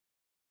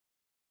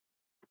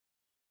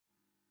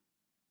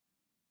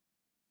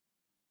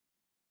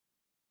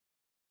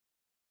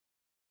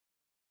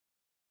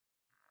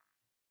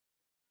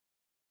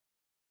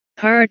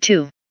Part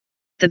 2.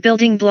 The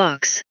building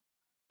blocks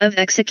of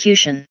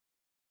execution.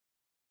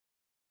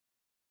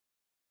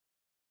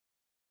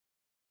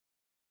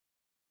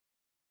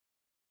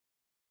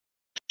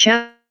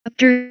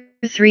 Chapter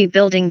 3,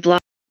 Building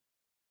Blocks.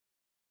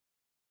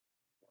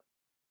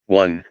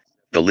 1.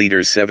 The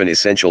leader's 7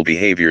 essential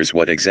behaviors.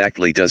 What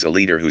exactly does a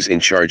leader who's in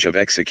charge of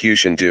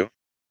execution do?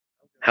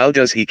 How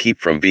does he keep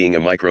from being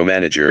a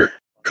micromanager,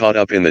 caught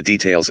up in the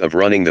details of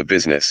running the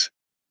business?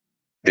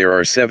 There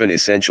are 7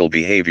 essential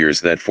behaviors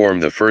that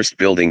form the first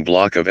building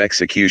block of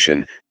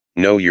execution.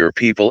 Know your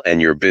people and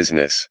your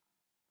business.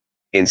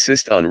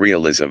 Insist on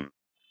realism.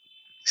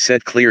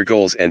 Set clear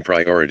goals and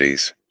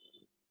priorities.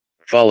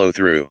 Follow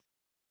through.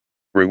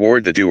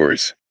 Reward the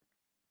doers.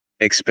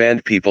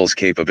 Expand people's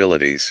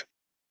capabilities.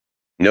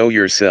 Know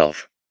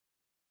yourself.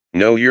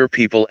 Know your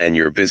people and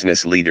your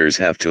business. Leaders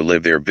have to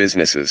live their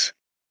businesses.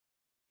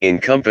 In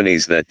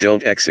companies that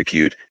don't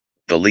execute,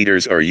 the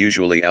leaders are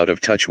usually out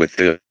of touch with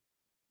the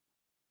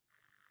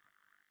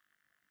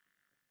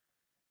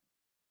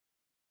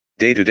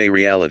day-to-day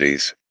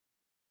realities.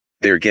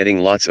 They're getting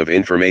lots of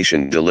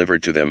information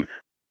delivered to them,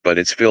 but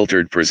it's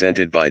filtered,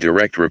 presented by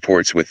direct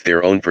reports with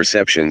their own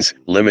perceptions,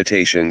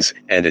 limitations,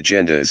 and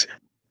agendas,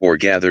 or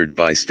gathered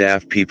by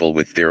staff people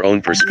with their own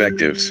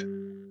perspectives.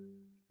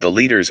 The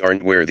leaders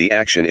aren't where the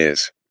action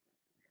is.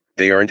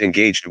 They aren't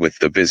engaged with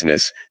the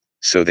business,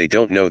 so they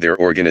don't know their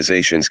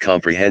organizations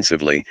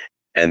comprehensively,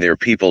 and their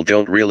people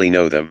don't really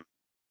know them.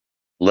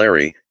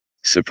 Larry,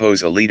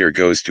 suppose a leader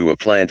goes to a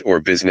plant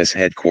or business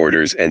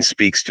headquarters and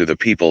speaks to the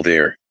people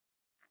there.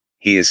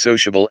 He is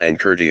sociable and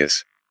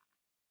courteous.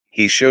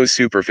 He shows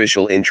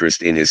superficial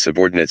interest in his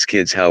subordinates'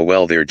 kids, how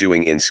well they're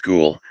doing in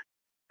school,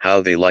 how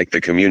they like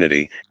the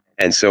community,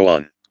 and so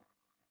on.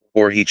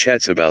 Or he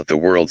chats about the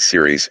World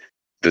Series,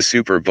 the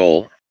Super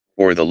Bowl,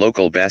 or the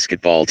local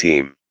basketball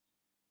team.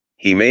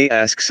 He may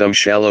ask some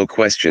shallow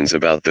questions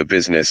about the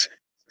business,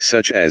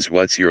 such as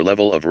what's your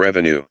level of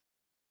revenue?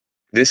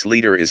 This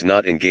leader is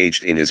not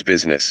engaged in his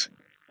business.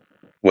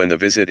 When the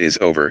visit is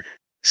over,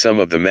 some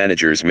of the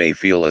managers may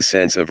feel a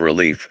sense of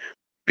relief,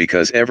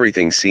 because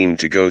everything seemed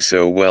to go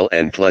so well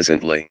and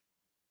pleasantly.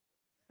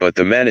 But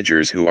the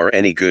managers who are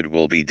any good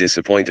will be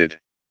disappointed.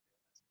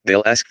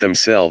 They'll ask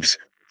themselves,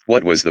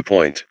 what was the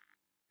point?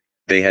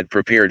 They had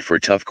prepared for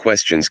tough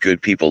questions.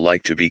 Good people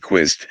like to be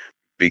quizzed,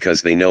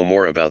 because they know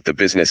more about the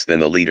business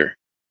than the leader.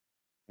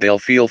 They'll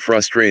feel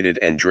frustrated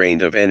and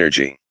drained of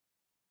energy.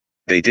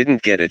 They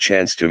didn't get a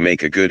chance to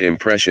make a good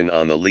impression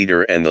on the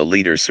leader, and the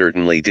leader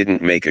certainly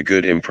didn't make a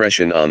good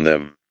impression on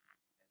them.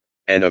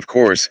 And of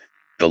course,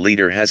 the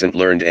leader hasn't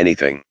learned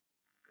anything.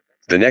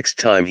 The next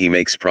time he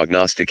makes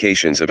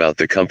prognostications about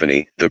the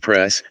company, the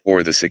press,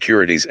 or the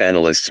securities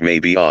analysts may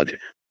be odd,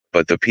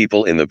 but the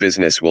people in the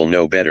business will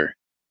know better.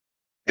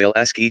 They'll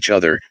ask each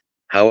other,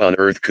 how on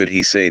earth could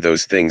he say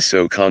those things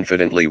so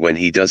confidently when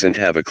he doesn't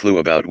have a clue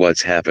about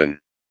what's happened?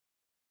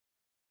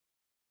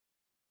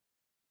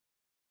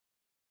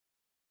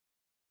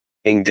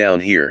 Down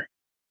here.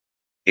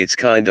 It's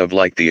kind of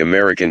like the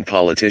American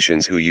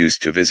politicians who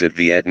used to visit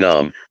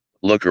Vietnam,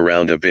 look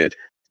around a bit,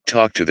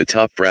 talk to the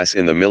top brass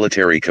in the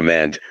military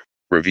command,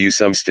 review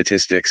some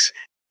statistics,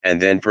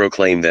 and then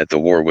proclaim that the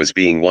war was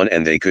being won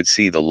and they could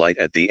see the light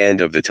at the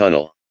end of the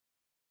tunnel.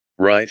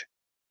 Right?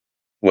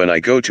 When I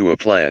go to a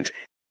plant,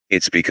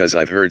 it's because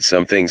I've heard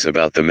some things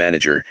about the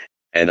manager,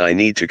 and I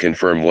need to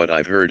confirm what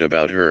I've heard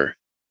about her.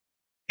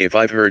 If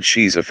I've heard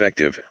she's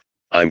effective,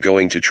 I'm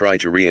going to try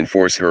to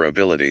reinforce her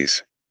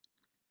abilities.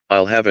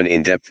 I'll have an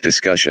in-depth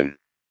discussion.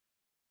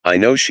 I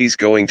know she's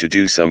going to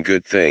do some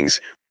good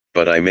things,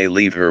 but I may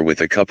leave her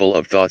with a couple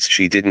of thoughts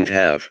she didn't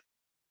have.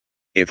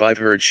 If I've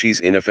heard she's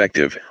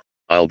ineffective,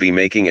 I'll be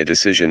making a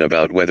decision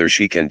about whether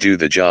she can do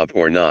the job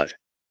or not.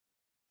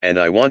 And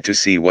I want to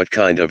see what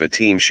kind of a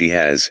team she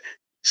has,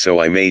 so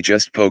I may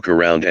just poke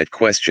around at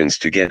questions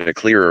to get a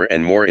clearer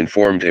and more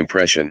informed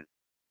impression.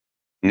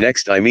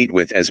 Next, I meet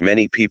with as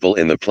many people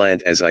in the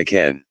plant as I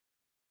can.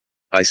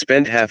 I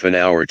spend half an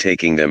hour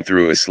taking them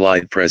through a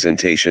slide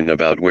presentation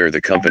about where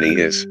the company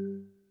is.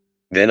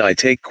 Then I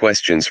take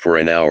questions for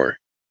an hour.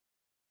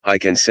 I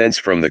can sense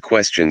from the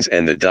questions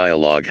and the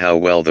dialogue how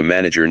well the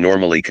manager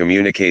normally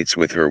communicates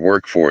with her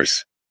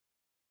workforce.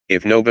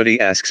 If nobody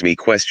asks me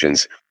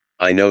questions,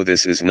 I know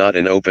this is not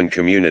an open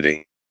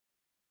community.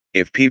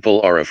 If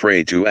people are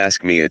afraid to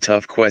ask me a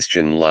tough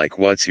question like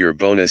what's your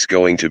bonus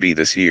going to be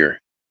this year,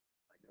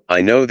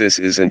 I know this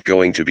isn't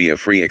going to be a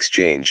free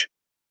exchange.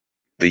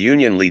 The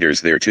union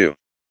leader's there too.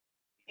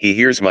 He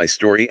hears my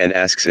story and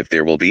asks if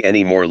there will be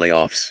any more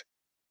layoffs.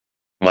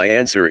 My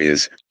answer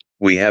is,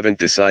 we haven't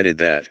decided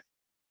that.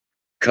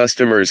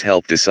 Customers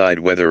help decide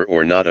whether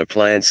or not a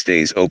plant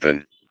stays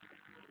open.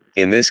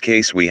 In this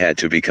case, we had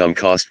to become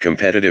cost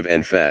competitive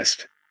and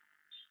fast.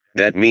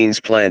 That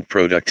means plant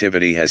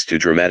productivity has to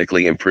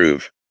dramatically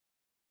improve.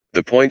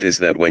 The point is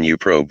that when you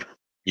probe,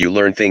 you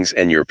learn things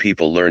and your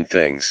people learn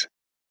things.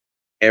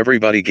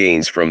 Everybody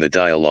gains from the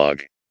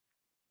dialogue.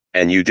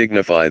 And you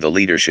dignify the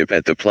leadership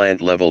at the plant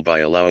level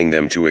by allowing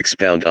them to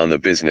expound on the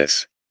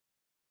business.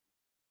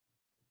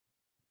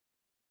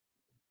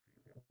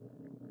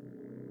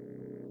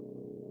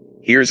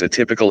 Here's a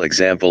typical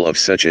example of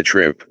such a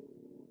trip.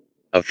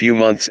 A few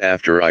months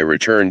after I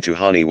returned to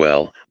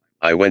Honeywell,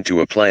 I went to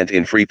a plant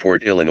in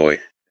Freeport, Illinois,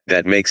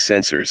 that makes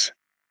sensors.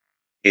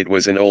 It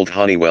was an old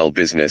Honeywell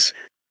business,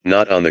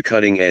 not on the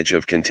cutting edge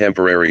of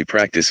contemporary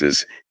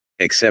practices,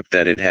 except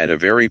that it had a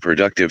very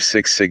productive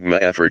Six Sigma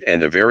effort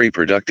and a very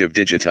productive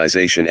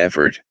digitization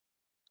effort.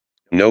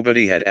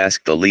 Nobody had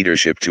asked the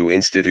leadership to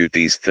institute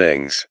these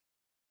things.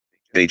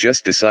 They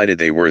just decided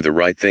they were the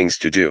right things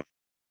to do.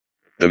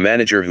 The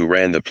manager who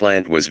ran the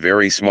plant was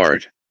very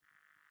smart.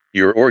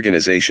 "Your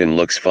organization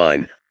looks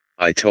fine,"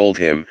 I told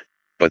him,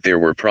 "but there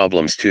were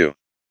problems too."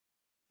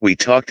 We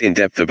talked in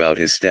depth about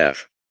his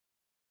staff.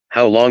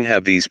 "How long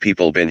have these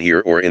people been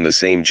here or in the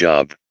same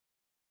job?"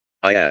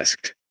 I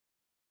asked.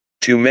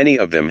 "Too many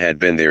of them had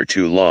been there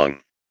too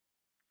long."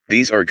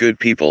 "These are good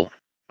people,"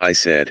 I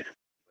said,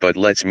 "but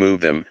let's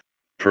move them,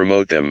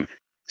 promote them,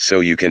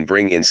 so you can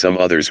bring in some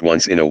others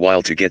once in a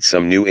while to get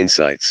some new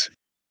insights.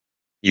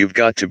 You've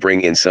got to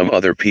bring in some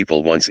other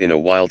people once in a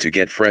while to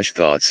get fresh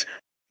thoughts,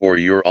 or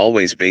you're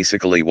always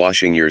basically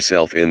washing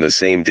yourself in the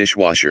same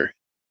dishwasher.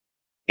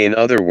 In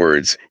other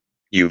words,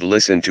 you've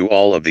listened to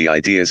all of the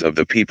ideas of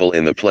the people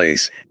in the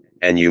place,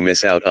 and you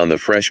miss out on the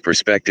fresh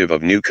perspective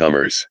of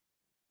newcomers."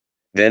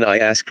 Then I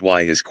asked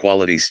why his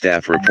quality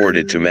staff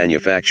reported to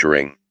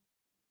manufacturing.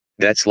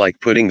 "That's like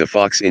putting the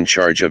fox in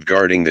charge of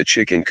guarding the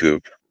chicken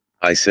coop,"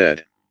 I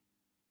said.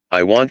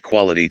 "I want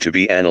quality to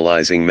be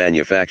analyzing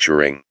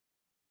manufacturing."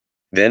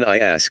 Then I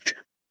asked,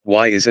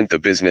 "Why isn't the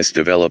business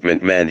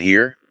development man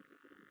here?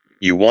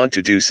 You want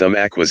to do some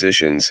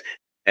acquisitions,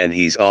 and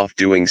he's off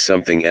doing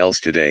something else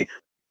today,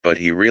 but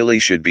he really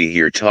should be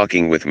here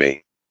talking with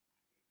me."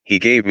 He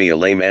gave me a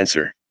lame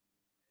answer.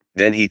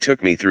 Then he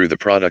took me through the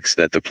products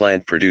that the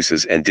plant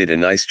produces and did a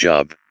nice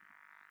job.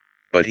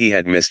 But he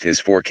had missed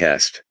his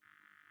forecast.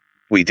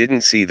 "We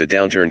didn't see the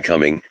downturn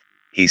coming,"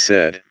 he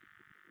said.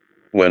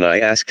 When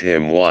I asked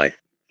him why,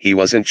 he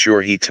wasn't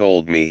sure. He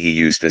told me he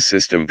used a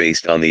system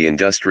based on the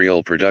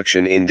Industrial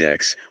Production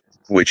Index,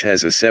 which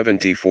has a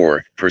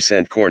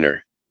 74%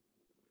 corner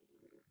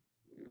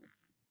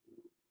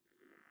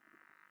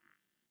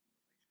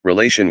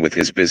relation with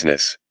his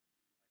business.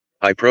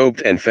 I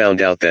probed and found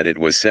out that it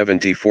was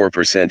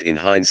 74%. In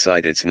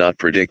hindsight, it's not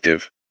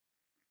predictive.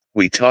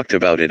 We talked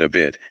about it a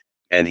bit,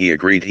 and he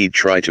agreed he'd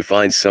try to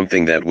find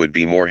something that would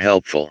be more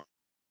helpful.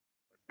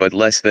 But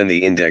less than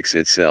the index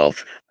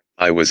itself,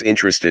 I was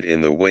interested in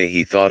the way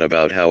he thought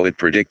about how it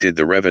predicted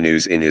the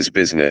revenues in his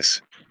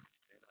business.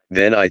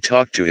 Then I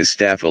talked to his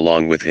staff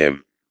along with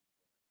him.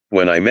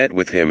 When I met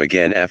with him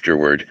again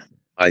afterward,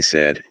 I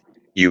said,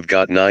 "You've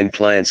got 9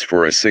 plants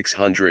for a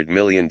 $600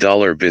 million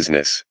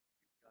business.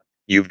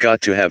 You've got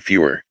to have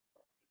fewer."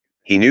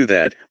 He knew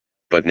that,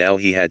 but now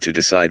he had to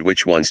decide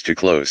which ones to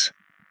close.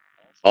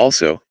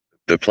 Also,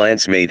 the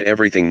plants made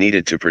everything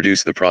needed to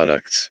produce the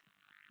products.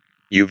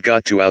 "You've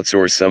got to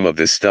outsource some of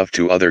this stuff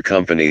to other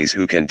companies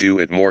who can do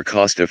it more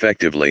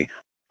cost-effectively,"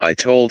 I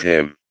told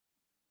him.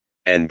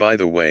 "And by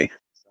the way,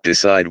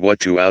 decide what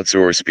to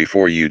outsource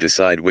before you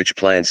decide which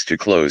plants to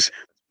close,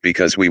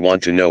 because we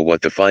want to know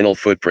what the final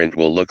footprint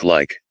will look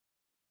like."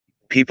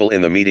 People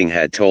in the meeting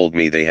had told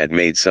me they had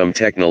made some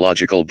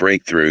technological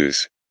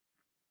breakthroughs.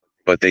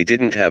 But they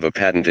didn't have a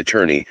patent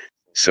attorney,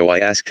 so I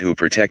asked who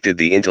protected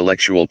the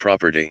intellectual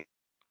property.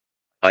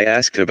 I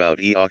asked about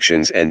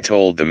e-auctions and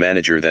told the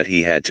manager that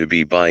he had to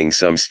be buying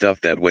some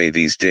stuff that way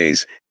these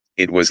days.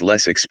 It was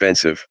less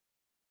expensive.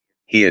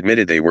 He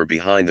admitted they were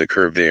behind the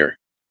curve there.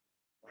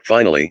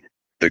 Finally,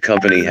 the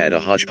company had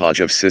a hodgepodge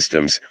of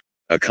systems,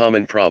 a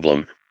common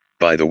problem,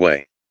 by the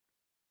way.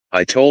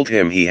 I told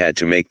him he had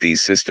to make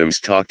these systems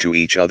talk to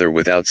each other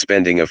without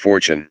spending a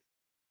fortune.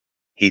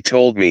 He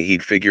told me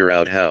he'd figure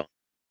out how.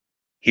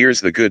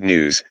 Here's the good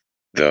news,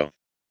 though.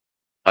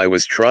 I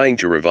was trying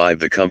to revive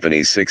the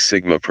company's Six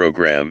Sigma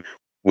program,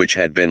 which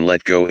had been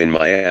let go in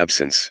my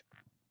absence.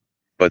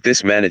 But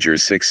this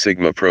manager's Six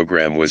Sigma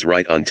program was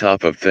right on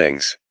top of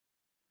things.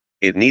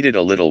 It needed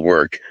a little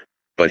work,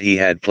 but he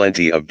had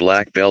plenty of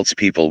black belts,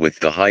 people with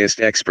the highest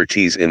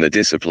expertise in the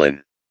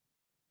discipline.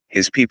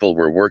 His people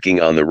were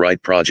working on the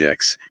right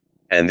projects,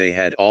 and they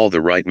had all the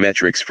right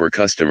metrics for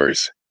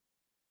customers.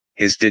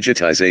 His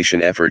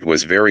digitization effort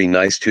was very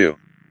nice too.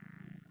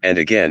 And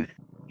again,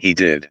 he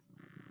did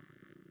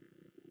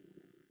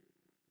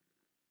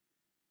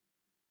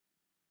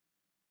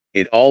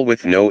it all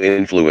with no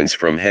influence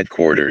from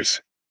headquarters.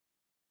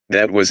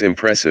 That was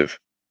impressive.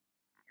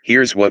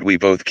 Here's what we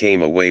both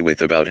came away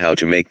with about how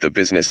to make the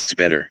business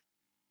better.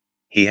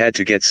 He had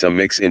to get some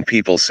mix in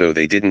people so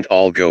they didn't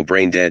all go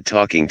brain dead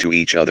talking to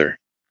each other.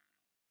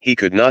 He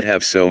could not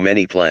have so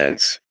many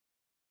plants.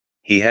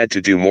 He had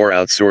to do more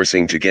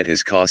outsourcing to get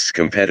his costs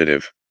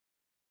competitive.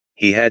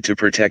 He had to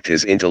protect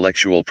his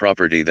intellectual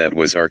property. That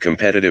was our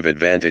competitive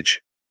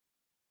advantage.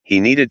 He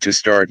needed to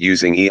start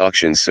using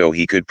e-auctions so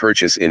he could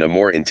purchase in a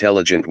more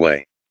intelligent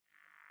way.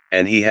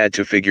 And he had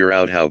to figure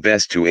out how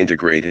best to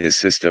integrate his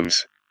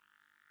systems.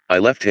 I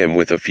left him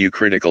with a few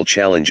critical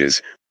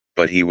challenges,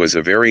 but he was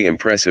a very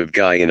impressive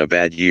guy in a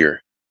bad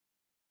year.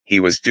 He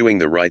was doing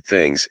the right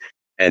things,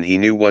 and he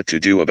knew what to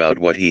do about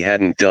what he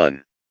hadn't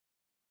done.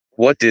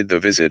 What did the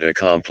visit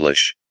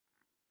accomplish?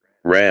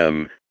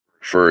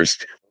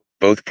 First,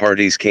 both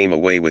parties came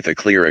away with a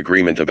clear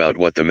agreement about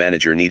what the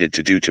manager needed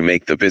to do to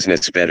make the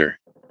business better.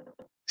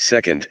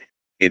 Second,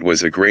 it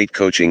was a great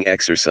coaching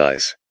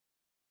exercise.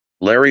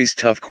 Larry's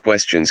tough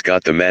questions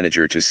got the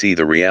manager to see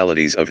the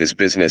realities of his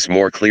business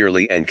more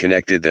clearly and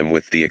connected them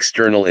with the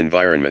external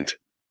environment.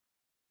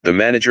 The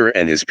manager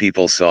and his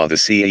people saw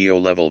the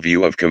CEO-level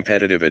view of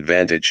competitive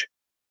advantage.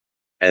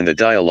 And the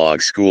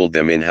dialogue schooled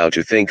them in how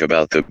to think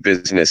about the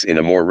business in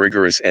a more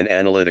rigorous and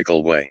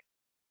analytical way.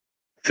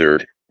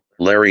 Third,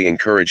 Larry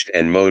encouraged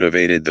and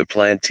motivated the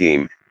plant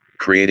team,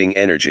 creating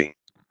energy.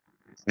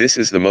 This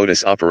is the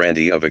modus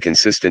operandi of a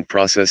consistent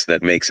process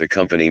that makes a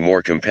company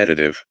more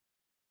competitive.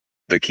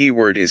 The key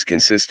word is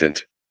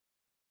consistent.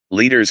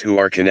 Leaders who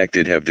are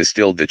connected have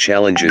distilled the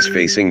challenges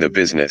facing the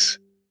business.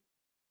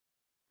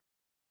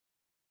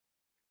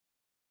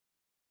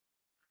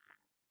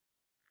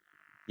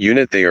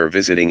 Unit they are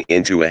visiting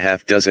into a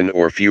half dozen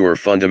or fewer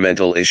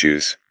fundamental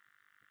issues.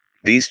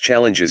 These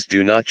challenges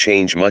do not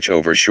change much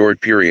over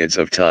short periods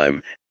of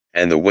time,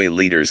 and the way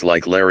leaders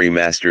like Larry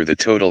master the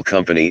total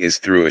company is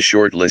through a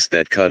short list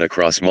that cut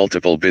across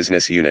multiple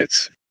business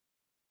units.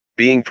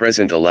 Being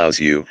present allows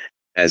you,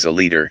 as a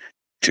leader,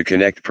 to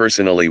connect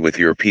personally with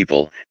your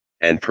people,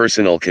 and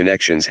personal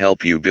connections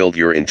help you build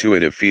your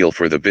intuitive feel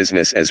for the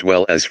business as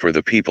well as for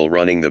the people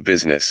running the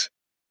business.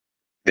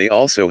 They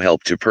also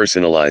help to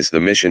personalize the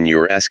mission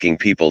you're asking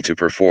people to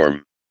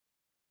perform.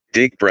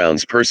 Dick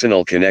Brown's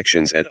personal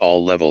connections at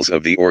all levels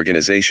of the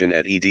organization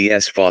at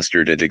EDS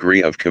fostered a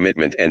degree of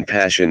commitment and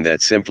passion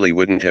that simply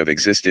wouldn't have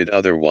existed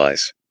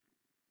otherwise.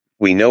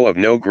 We know of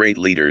no great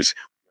leaders,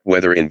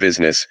 whether in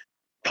business,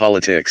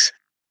 politics,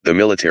 the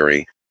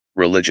military,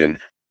 religion,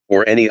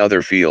 or any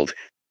other field,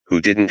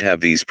 who didn't have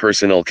these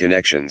personal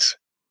connections.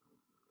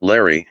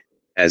 Larry,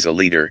 as a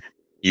leader,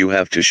 you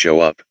have to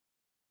show up.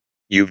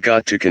 You've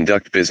got to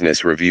conduct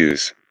business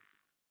reviews.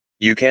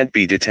 You can't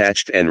be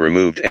detached and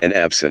removed and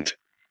absent.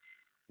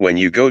 When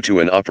you go to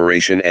an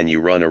operation and you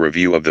run a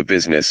review of the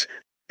business,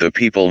 the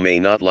people may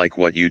not like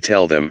what you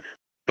tell them,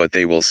 but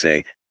they will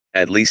say,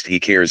 "At least he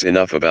cares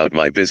enough about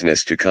my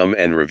business to come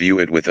and review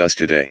it with us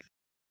today.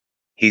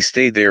 He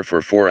stayed there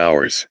for 4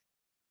 hours.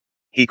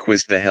 He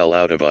quizzed the hell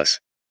out of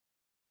us."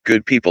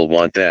 Good people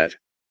want that.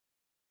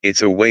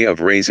 It's a way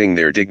of raising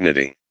their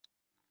dignity.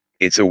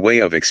 It's a way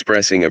of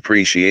expressing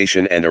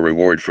appreciation and a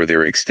reward for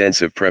their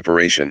extensive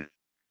preparation.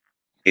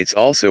 It's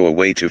also a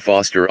way to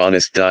foster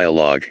honest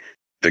dialogue,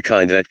 the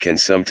kind that can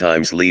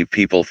sometimes leave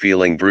people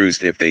feeling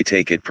bruised if they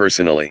take it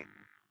personally.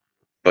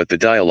 But the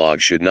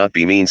dialogue should not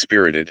be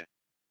mean-spirited.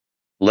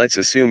 Let's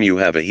assume you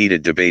have a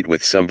heated debate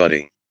with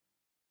somebody.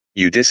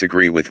 You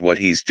disagree with what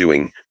he's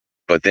doing,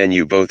 but then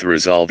you both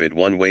resolve it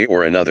one way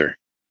or another.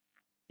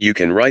 You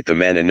can write the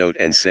man a note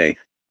and say,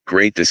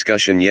 "Great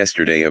discussion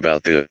yesterday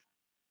about the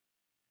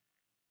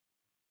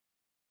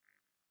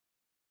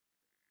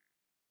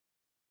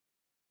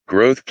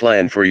growth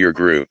plan for your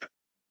group.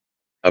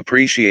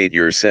 Appreciate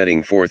your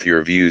setting forth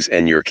your views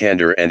and your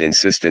candor and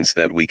insistence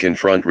that we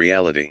confront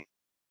reality.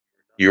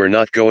 You're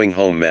not going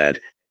home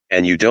mad,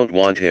 and you don't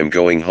want him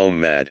going home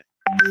mad.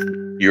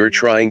 You're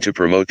trying to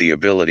promote the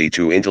ability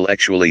to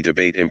intellectually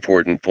debate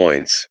important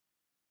points.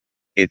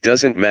 It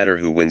doesn't matter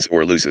who wins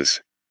or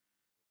loses.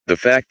 The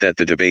fact that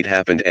the debate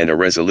happened and a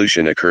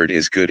resolution occurred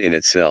is good in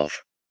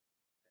itself.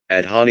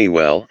 At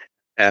Honeywell,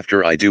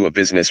 after I do a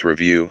business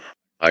review,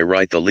 I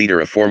write the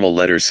leader a formal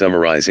letter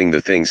summarizing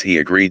the things he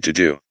agreed to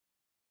do.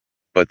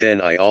 But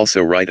then I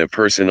also write a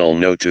personal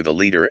note to the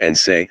leader and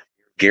say,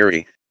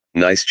 "Gary,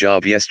 nice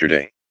job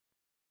yesterday.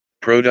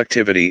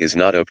 Productivity is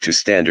not up to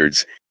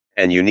standards,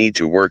 and you need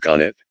to work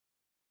on it.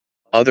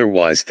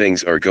 Otherwise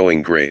things are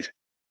going great."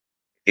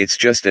 It's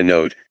just a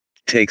note,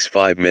 takes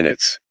 5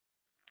 minutes.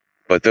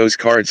 But those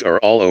cards are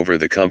all over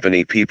the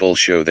company, people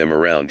show them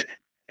around,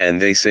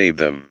 and they save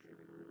them.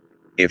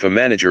 If a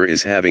manager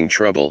is having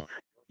trouble,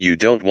 you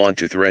don't want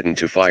to threaten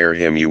to fire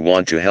him, you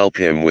want to help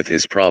him with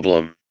his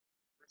problem.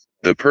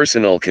 The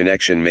personal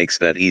connection makes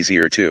that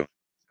easier too.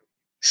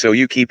 So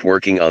you keep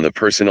working on the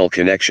personal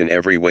connection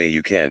every way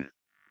you can.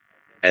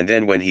 And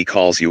then when he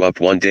calls you up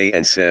one day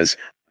and says,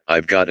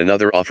 "I've got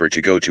another offer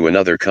to go to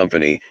another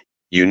company,"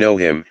 you know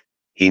him,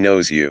 he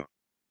knows you.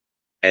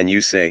 And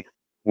you say,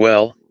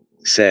 "Well,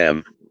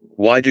 Sam,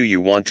 why do you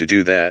want to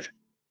do that?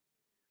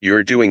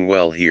 You're doing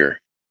well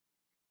here.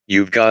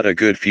 You've got a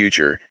good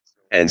future,"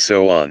 and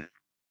so on.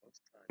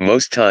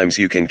 Most times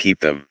you can keep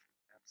them.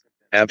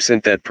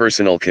 Absent that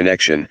personal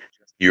connection,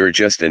 you're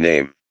just a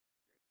name.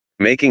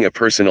 Making a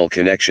personal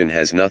connection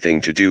has nothing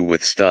to do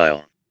with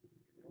style.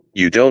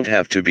 You don't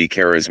have to be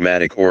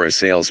charismatic or a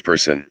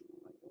salesperson.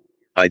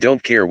 I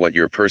don't care what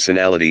your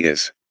personality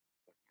is.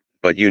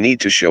 But you need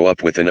to show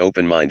up with an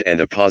open mind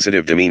and a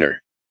positive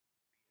demeanor.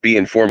 Be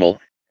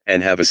informal,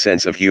 and have a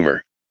sense of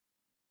humor.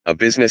 A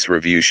business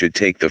review should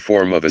take the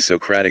form of a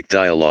Socratic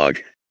dialogue,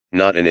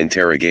 not an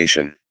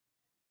interrogation.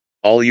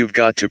 All you've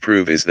got to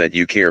prove is that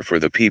you care for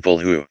the people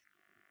who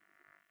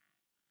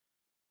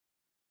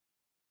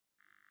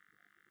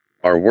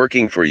are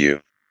working for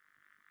you.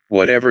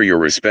 Whatever your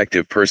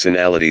respective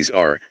personalities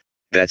are,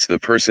 that's the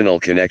personal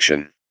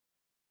connection.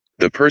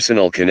 The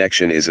personal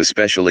connection is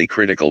especially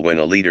critical when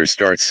a leader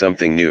starts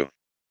something new.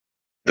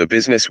 The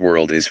business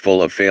world is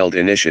full of failed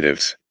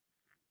initiatives.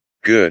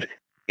 Good,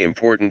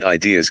 important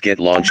ideas get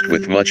launched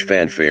with much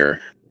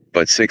fanfare,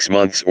 but 6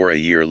 months or a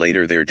year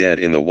later they're dead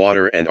in the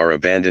water and are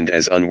abandoned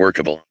as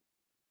unworkable.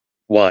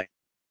 Why?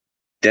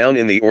 Down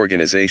in the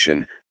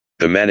organization,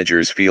 the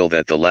managers feel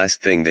that the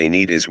last thing they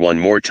need is one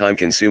more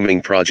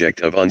time-consuming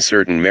project of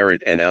uncertain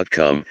merit and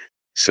outcome,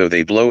 so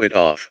they blow it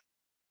off.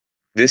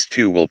 This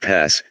too will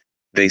pass,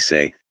 they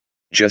say,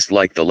 just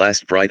like the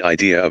last bright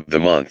idea of the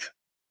month.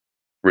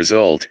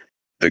 Result,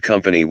 the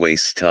company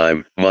wastes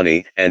time,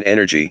 money, and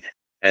energy,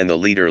 and the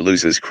leader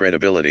loses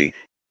credibility,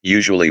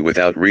 usually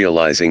without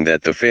realizing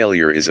that the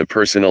failure is a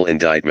personal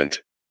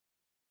indictment.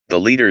 The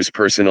leader's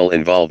personal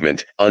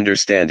involvement,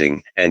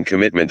 understanding, and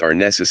commitment are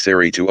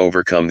necessary to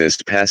overcome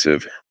this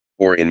passive,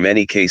 or in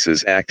many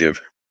cases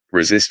active,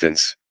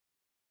 resistance.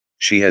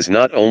 She has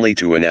not only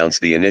to announce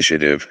the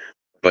initiative,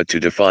 but to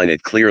define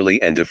it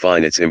clearly and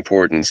define its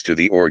importance to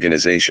the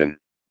organization.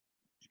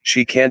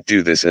 She can't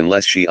do this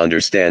unless she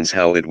understands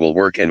how it will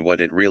work and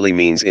what it really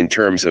means in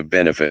terms of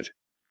benefit.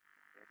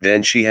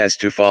 Then she has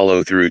to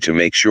follow through to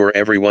make sure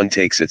everyone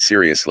takes it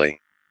seriously.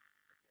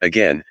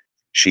 Again,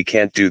 she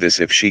can't do this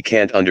if she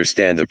can't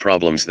understand the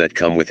problems that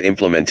come with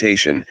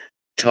implementation,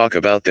 talk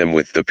about them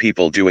with the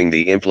people doing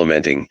the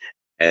implementing,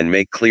 and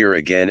make clear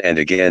again and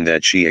again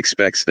that she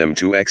expects them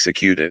to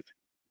execute it.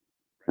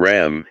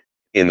 Ram,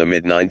 in the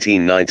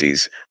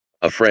mid-1990s,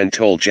 a friend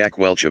told Jack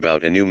Welch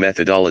about a new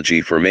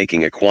methodology for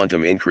making a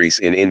quantum increase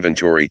in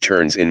inventory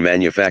turns in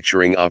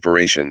manufacturing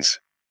operations.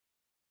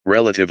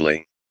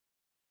 Relatively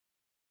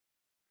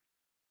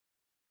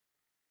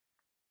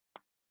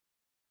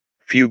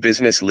few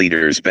business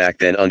leaders back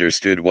then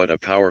understood what a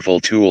powerful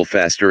tool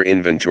faster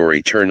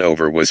inventory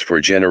turnover was for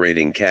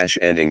generating cash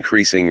and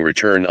increasing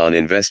return on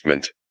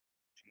investment.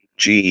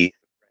 GE,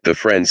 the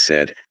friend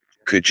said,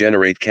 could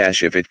generate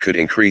cash if it could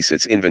increase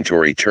its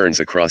inventory turns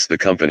across the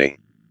company.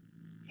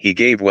 He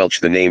gave Welch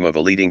the name of a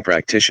leading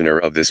practitioner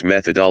of this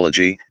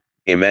methodology,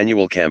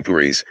 Emmanuel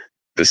Campuris,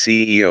 the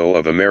CEO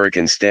of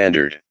American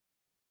Standard.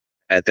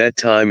 At that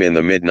time in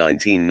the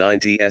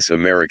mid-1990s,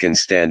 American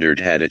Standard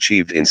had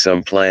achieved in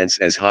some plants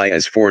as high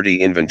as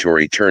 40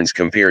 inventory turns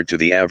compared to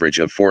the average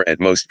of 4 at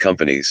most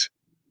companies.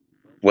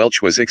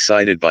 Welch was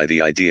excited by the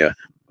idea,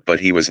 but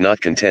he was not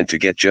content to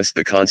get just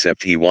the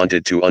concept. He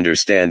wanted to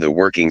understand the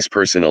workings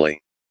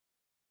personally.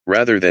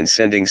 Rather than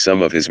sending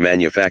some of his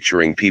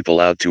manufacturing people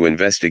out to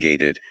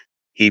investigate it,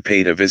 he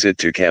paid a visit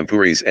to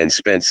Campuris and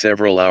spent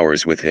several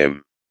hours with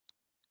him.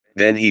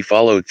 Then he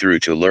followed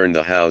through to learn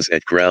the hows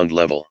at ground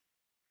level.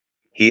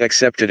 He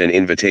accepted an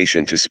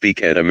invitation to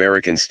speak at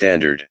American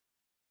Standard.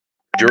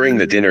 During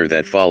the dinner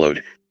that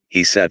followed,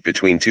 he sat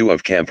between two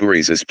of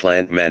Campuris's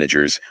plant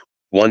managers,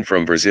 one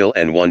from Brazil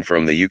and one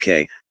from the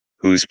UK,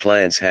 whose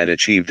plants had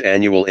achieved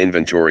annual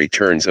inventory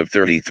turns of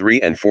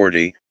 33 and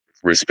 40,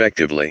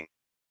 respectively.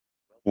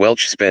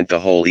 Welch spent the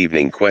whole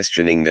evening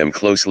questioning them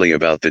closely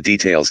about the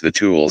details, the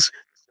tools,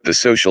 the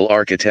social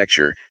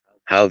architecture,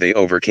 how they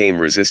overcame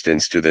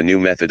resistance to the new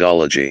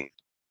methodology.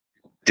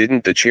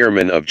 Didn't the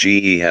chairman of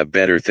GE have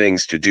better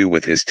things to do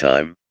with his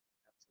time?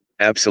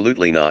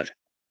 Absolutely not.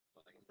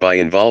 By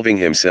involving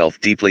himself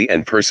deeply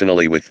and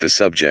personally with the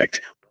subject,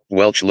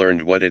 Welch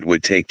learned what it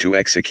would take to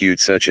execute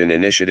such an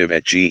initiative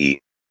at GE.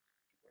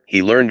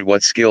 He learned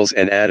what skills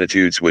and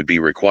attitudes would be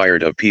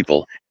required of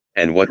people,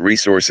 and what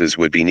resources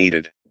would be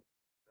needed.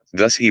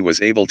 Thus he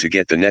was able to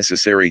get the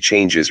necessary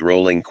changes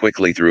rolling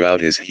quickly throughout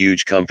his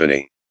huge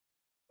company.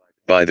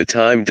 By the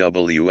time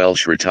W.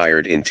 Welch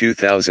retired in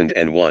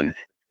 2001,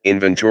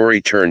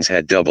 inventory turns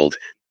had doubled,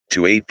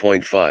 to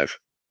 8.5.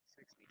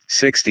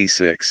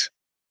 66.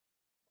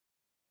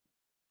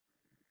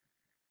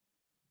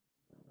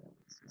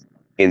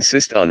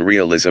 Insist on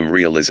realism.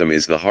 Realism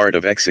is the heart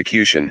of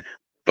execution,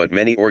 but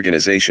many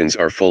organizations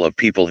are full of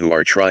people who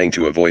are trying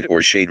to avoid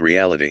or shade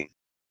reality.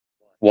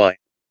 Why?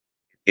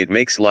 It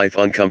makes life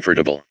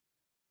uncomfortable.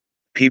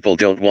 People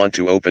don't want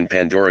to open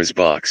Pandora's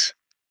box.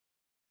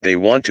 They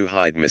want to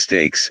hide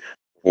mistakes,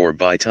 or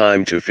buy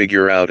time to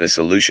figure out a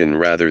solution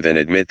rather than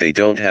admit they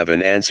don't have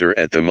an answer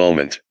at the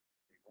moment.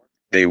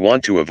 They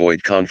want to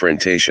avoid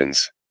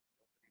confrontations.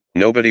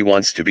 Nobody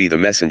wants to be the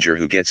messenger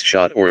who gets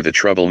shot or the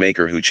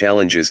troublemaker who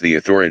challenges the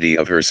authority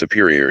of her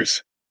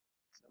superiors.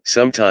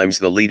 Sometimes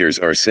the leaders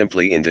are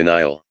simply in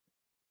denial.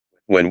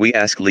 When we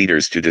ask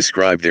leaders to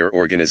describe their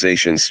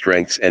organization's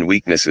strengths and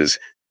weaknesses,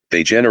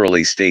 they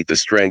generally state the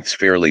strengths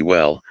fairly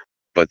well,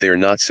 but they're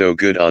not so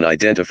good on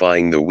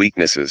identifying the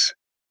weaknesses.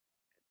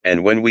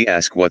 And when we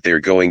ask what they're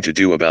going to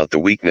do about the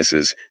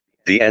weaknesses,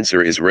 the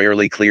answer is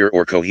rarely clear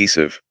or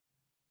cohesive.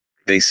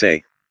 They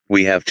say,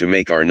 "We have to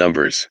make our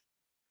numbers."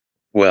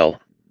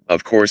 Well,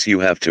 of course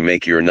you have to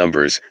make your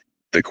numbers.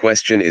 The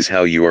question is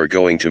how you are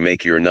going to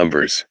make your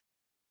numbers.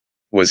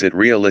 Was it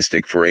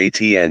realistic for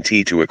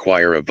AT&T to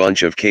acquire a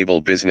bunch of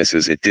cable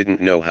businesses it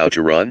didn't know how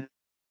to run?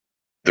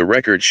 The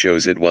record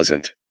shows it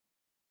wasn't.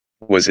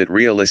 Was it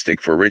realistic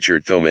for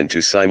Richard Thoman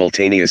to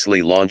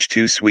simultaneously launch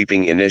two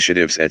sweeping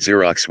initiatives at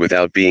Xerox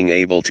without being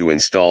able to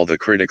install the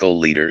critical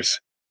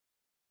leaders?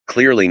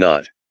 Clearly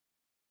not.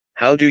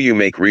 How do you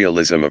make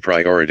realism a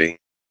priority?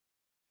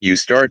 You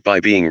start by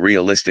being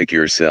realistic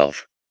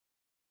yourself.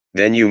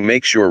 Then you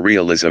make sure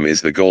realism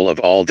is the goal of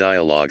all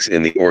dialogues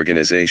in the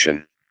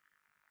organization.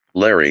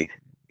 Larry,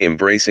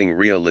 embracing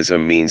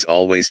realism means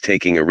always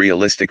taking a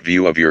realistic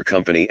view of your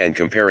company and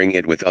comparing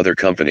it with other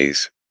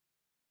companies.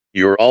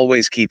 You're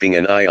always keeping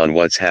an eye on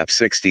what's hap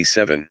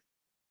 67.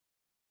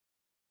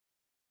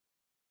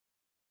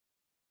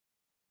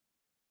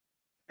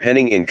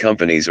 Penning in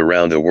companies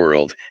around the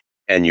world,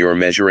 and you're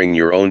measuring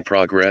your own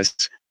progress,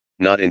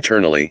 not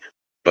internally,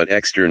 but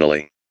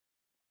externally.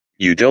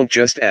 You don't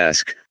just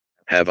ask,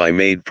 have I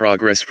made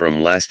progress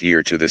from last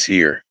year to this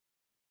year?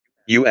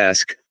 You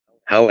ask,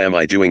 how am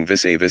I doing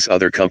vis-a-vis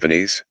other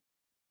companies?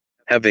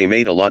 Have they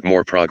made a lot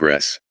more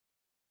progress?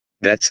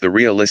 That's the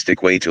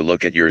realistic way to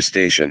look at your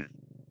station.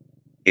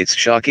 It's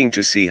shocking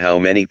to see how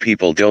many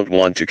people don't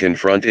want to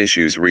confront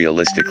issues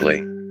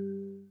realistically.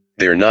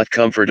 They're not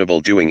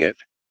comfortable doing it.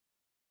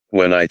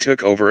 When I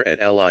took over at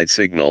Allied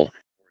Signal,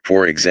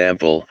 for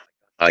example,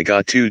 I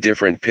got two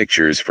different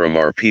pictures from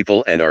our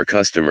people and our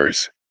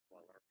customers.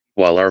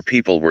 While our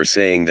people were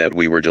saying that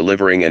we were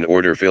delivering an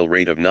order fill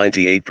rate of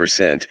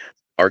 98%,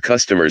 our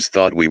customers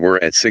thought we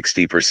were at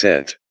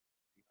 60%.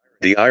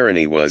 The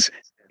irony was,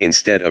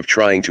 instead of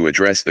trying to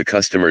address the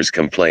customers'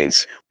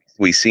 complaints,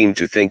 we seemed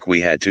to think we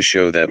had to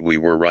show that we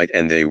were right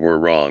and they were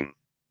wrong.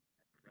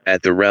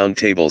 At the round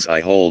tables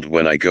I hold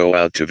when I go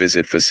out to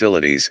visit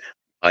facilities,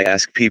 I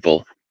ask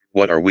people,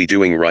 what are we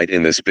doing right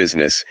in this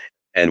business,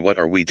 and what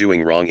are we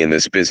doing wrong in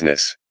this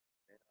business?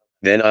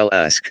 Then I'll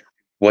ask,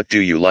 what do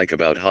you like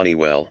about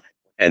Honeywell,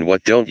 and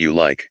what don't you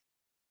like?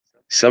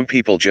 Some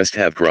people just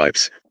have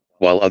gripes,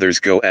 while others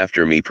go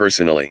after me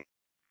personally.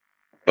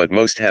 But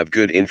most have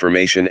good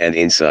information and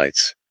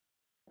insights.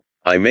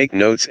 I make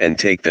notes and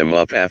take them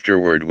up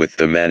afterward with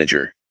the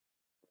manager.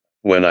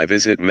 When I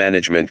visit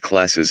management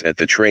classes at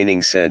the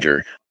training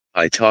center,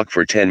 I talk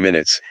for 10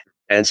 minutes,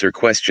 answer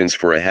questions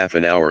for a half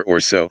an hour or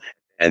so,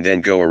 and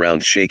then go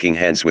around shaking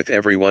hands with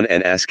everyone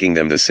and asking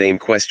them the same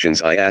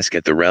questions I ask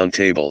at the round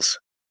tables.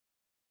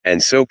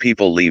 And so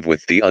people leave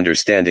with the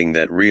understanding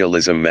that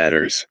realism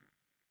matters.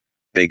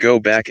 They go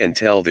back and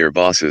tell their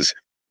bosses,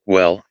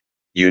 well,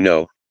 you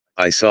know,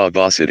 I saw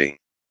BOSSIDY.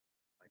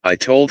 I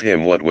told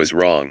him what was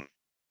wrong.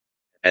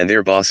 And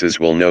their bosses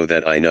will know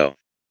that I know.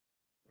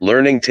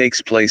 Learning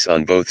takes place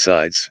on both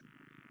sides.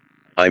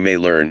 I may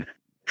learn,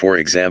 for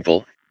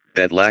example,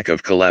 that lack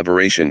of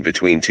collaboration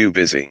between two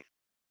busy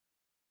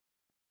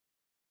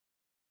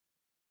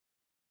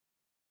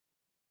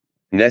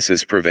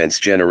Nessus prevents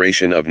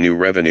generation of new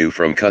revenue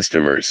from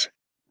customers.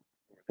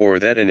 Or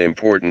that an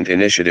important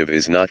initiative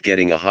is not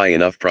getting a high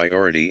enough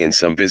priority in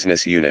some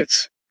business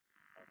units.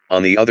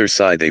 On the other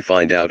side they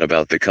find out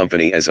about the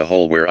company as a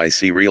whole where I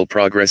see real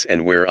progress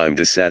and where I'm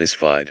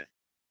dissatisfied.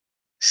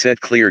 Set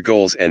clear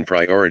goals and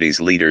priorities.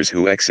 Leaders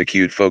who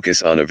execute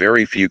focus on a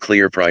very few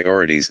clear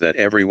priorities that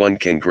everyone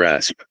can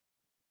grasp.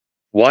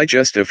 Why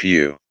just a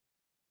few?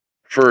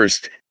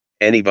 First,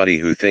 anybody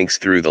who thinks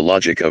through the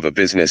logic of a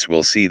business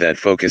will see that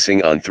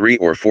focusing on 3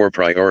 or 4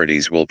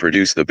 priorities will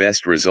produce the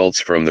best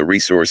results from the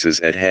resources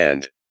at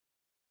hand.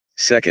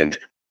 Second,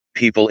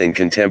 people in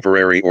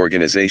contemporary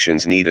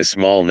organizations need a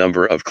small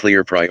number of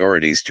clear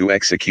priorities to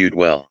execute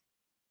well.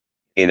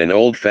 In an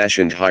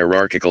old-fashioned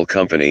hierarchical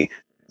company,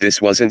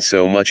 this wasn't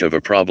so much of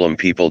a problem.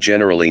 People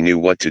generally knew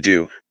what to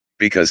do,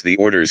 because the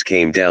orders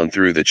came down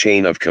through the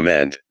chain of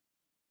command.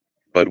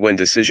 But when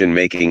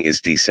decision-making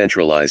is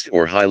decentralized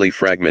or highly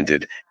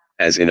fragmented,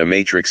 as in a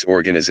matrix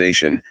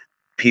organization,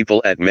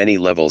 people at many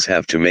levels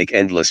have to make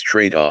endless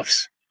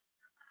trade-offs.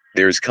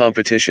 There's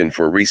competition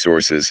for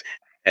resources,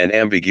 and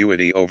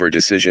ambiguity over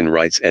decision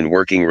rights and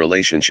working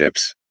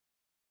relationships.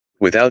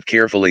 Without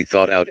carefully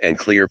thought out and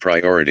clear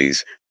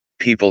priorities,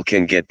 people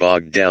can get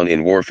bogged down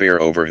in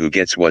warfare over who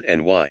gets what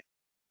and why.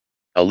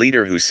 A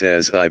leader who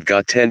says I've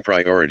got 10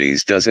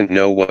 priorities doesn't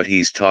know what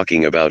he's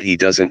talking about. He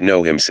doesn't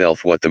know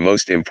himself what the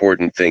most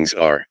important things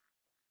are.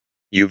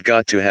 You've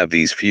got to have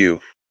these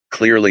few,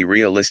 clearly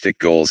realistic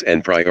goals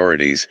and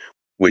priorities,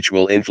 which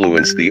will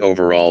influence the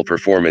overall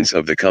performance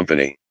of the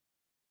company.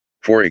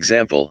 For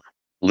example,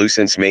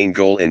 Lucent's main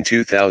goal in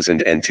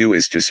 2002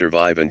 is to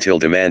survive until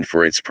demand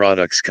for its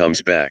products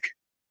comes back.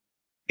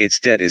 Its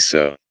debt is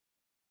so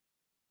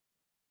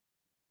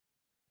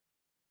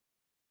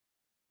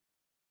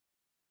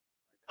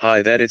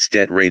high that its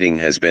debt rating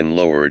has been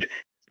lowered,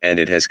 and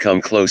it has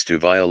come close to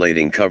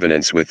violating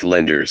covenants with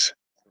lenders.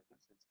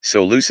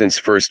 So Lucent's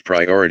first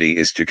priority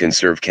is to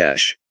conserve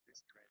cash.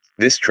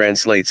 This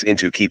translates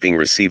into keeping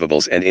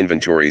receivables and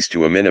inventories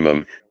to a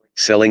minimum,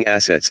 selling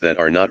assets that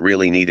are not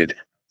really needed,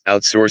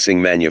 outsourcing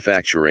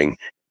manufacturing,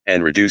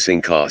 and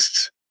reducing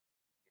costs.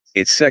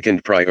 Its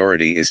second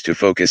priority is to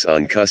focus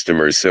on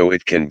customers so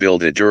it can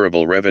build a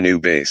durable revenue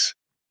base.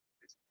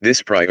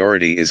 This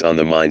priority is on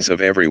the minds of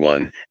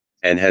everyone,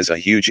 and has a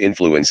huge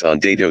influence on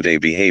day-to-day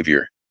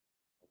behavior.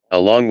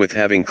 Along with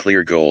having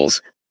clear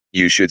goals,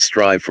 you should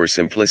strive for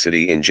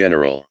simplicity in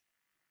general.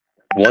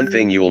 One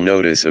thing you'll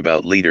notice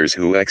about leaders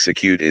who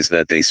execute is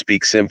that they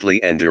speak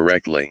simply and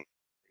directly.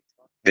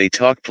 They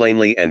talk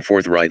plainly and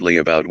forthrightly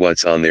about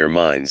what's on their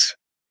minds.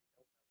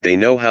 They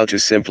know how to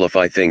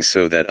simplify things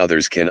so that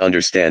others can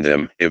understand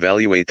them,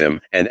 evaluate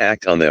them, and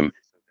act on them,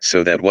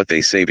 so that what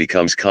they say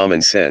becomes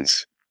common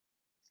sense.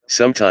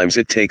 Sometimes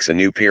it takes a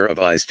new pair of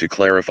eyes to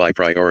clarify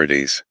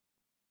priorities.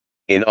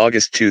 In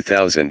August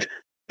 2000,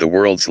 the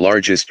world's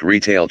largest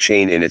retail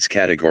chain in its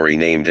category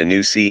named a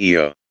new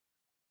CEO.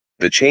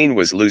 The chain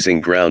was losing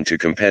ground to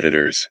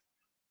competitors.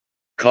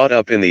 Caught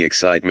up in the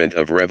excitement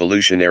of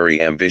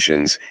revolutionary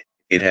ambitions,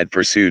 it had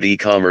pursued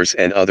e-commerce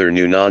and other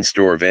new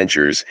non-store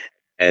ventures,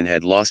 and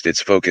had lost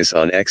its focus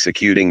on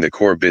executing the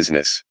core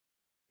business.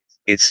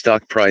 Its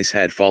stock price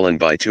had fallen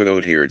by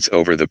 2/3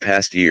 over the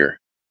past year.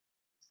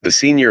 The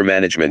senior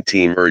management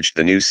team urged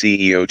the new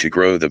CEO to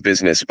grow the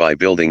business by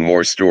building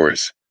more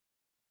stores.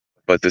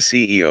 But the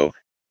CEO,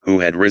 who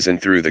had risen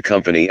through the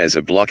company as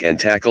a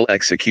block-and-tackle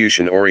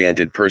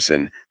execution-oriented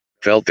person,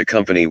 felt the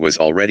company was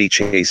already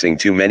chasing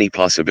too many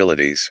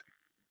possibilities.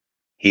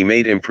 He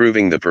made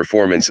improving the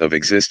performance of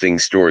existing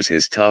stores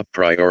his top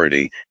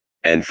priority,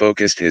 and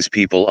focused his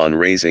people on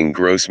raising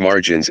gross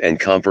margins and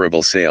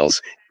comparable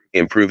sales,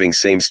 improving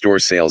same-store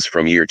sales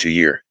from year to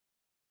year.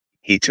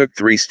 He took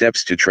 3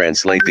 steps to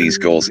translate these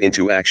goals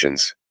into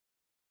actions.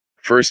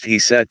 First, he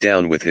sat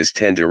down with his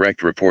 10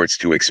 direct reports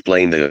to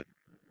explain the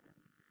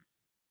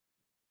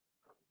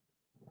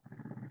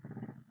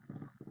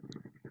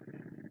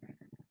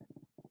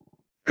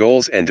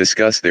goals and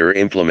discuss their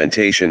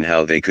implementation,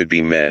 how they could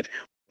be met,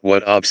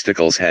 what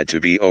obstacles had to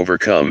be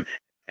overcome,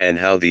 and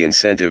how the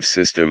incentive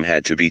system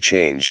had to be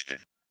changed.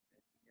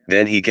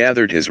 Then he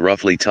gathered his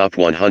roughly top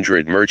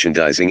 100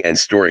 merchandising and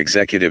store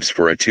executives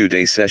for a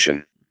 2-day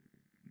session.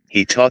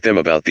 He taught them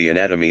about the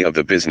anatomy of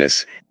the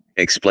business,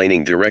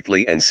 explaining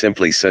directly and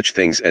simply such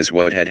things as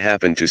what had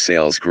happened to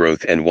sales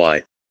growth and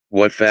why,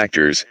 what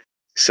factors,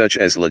 such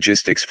as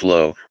logistics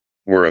flow,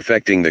 were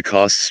affecting the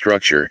cost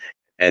structure,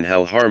 and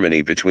how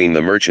harmony between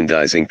the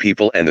merchandising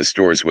people and the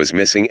stores was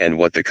missing and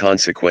what the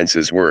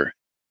consequences were.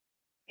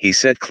 He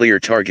set clear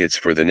targets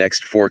for the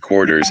next 4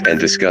 quarters and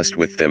discussed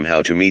with them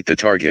how to meet the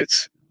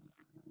targets.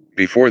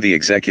 Before the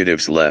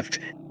executives left,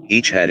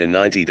 each had a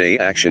 90-day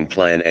action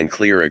plan and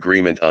clear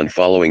agreement on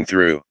following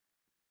through.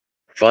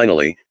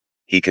 Finally,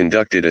 he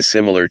conducted a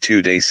similar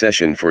 2-day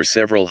session for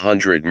several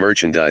hundred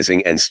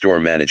merchandising and store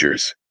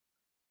managers.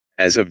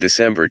 As of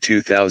December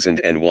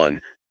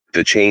 2001,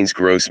 the chain's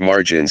gross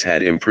margins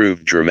had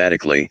improved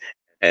dramatically,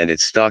 and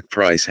its stock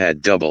price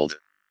had doubled.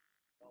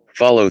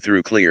 Follow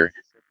through. Clear,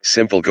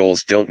 simple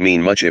goals don't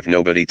mean much if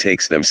nobody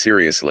takes them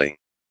seriously.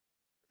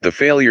 The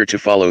failure to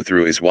follow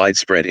through is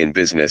widespread in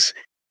business,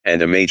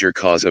 and a major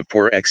cause of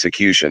poor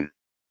execution.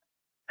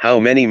 How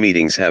many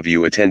meetings have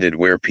you attended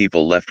where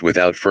people left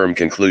without firm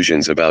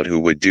conclusions about who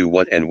would do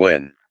what and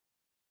when?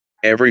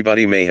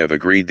 Everybody may have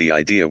agreed the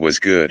idea was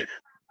good,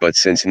 but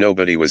since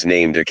nobody was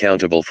named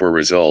accountable for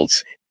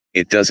results,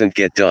 it doesn't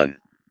get done.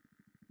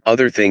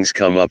 Other things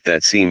come up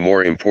that seem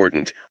more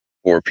important,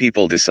 or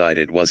people decide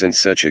it wasn't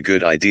such a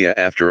good idea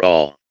after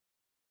all.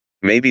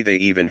 Maybe they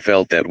even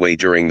felt that way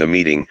during the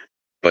meeting,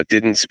 but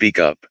didn't speak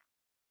up.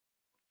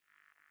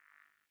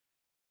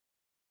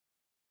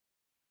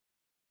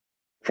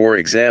 For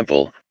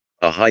example,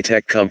 a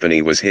high-tech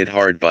company was hit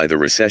hard by the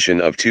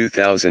recession of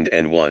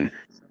 2001,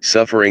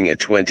 suffering a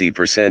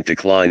 20%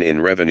 decline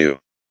in revenue.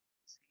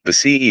 The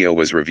CEO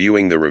was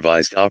reviewing the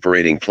revised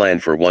operating plan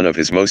for one of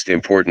his most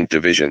important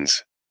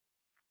divisions.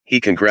 He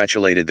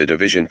congratulated the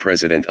division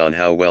president on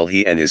how well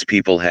he and his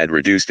people had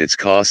reduced its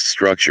cost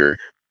structure,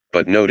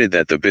 but noted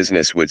that the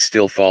business would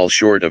still fall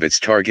short of its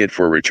target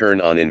for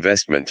return on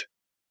investment.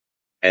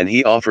 And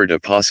he offered a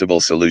possible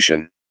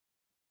solution.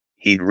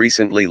 He'd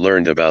recently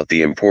learned about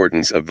the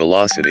importance of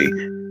velocity,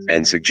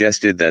 and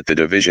suggested that the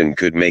division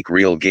could make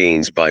real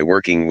gains by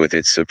working with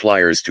its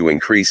suppliers to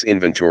increase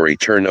inventory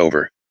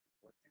turnover.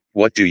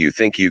 "What do you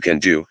think you can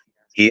do?"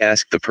 he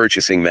asked the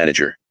purchasing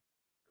manager.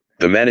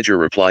 The manager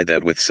replied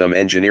that with some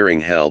engineering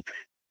help,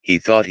 he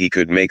thought he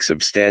could make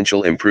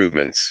substantial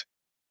improvements.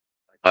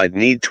 "I'd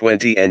need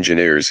 20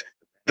 engineers,"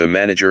 the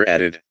manager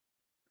added.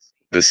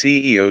 The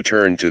CEO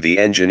turned to the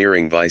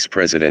engineering vice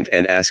president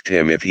and asked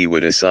him if he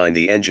would assign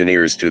the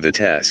engineers to the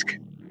task.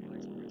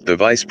 The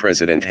vice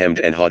president hemmed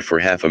and hawed for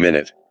half a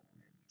minute.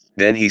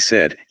 Then he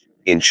said,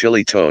 in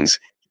chilly tones,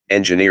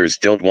 "Engineers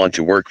don't want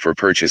to work for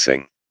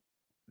purchasing."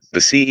 The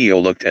CEO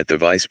looked at the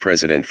vice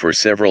president for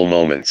several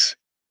moments.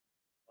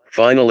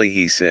 Finally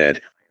he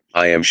said,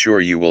 "I am sure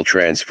you will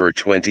transfer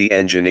 20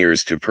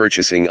 engineers to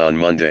purchasing on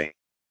Monday."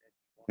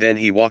 Then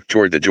he walked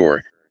toward the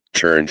door,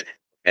 turned,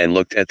 and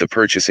looked at the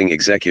purchasing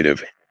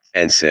executive,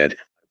 and said,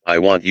 "I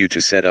want you to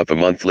set up a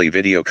monthly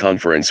video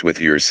conference with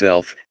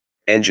yourself,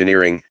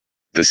 engineering,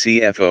 the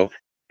CFO,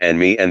 and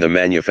me and the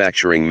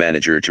manufacturing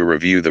manager to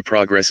review the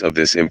progress of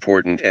this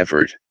important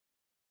effort."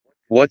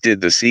 What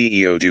did the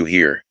CEO do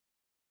here?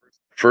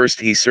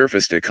 First, he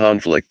surfaced a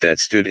conflict that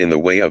stood in the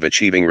way of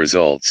achieving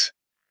results.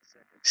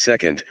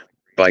 Second,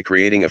 by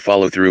creating a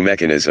follow-through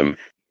mechanism,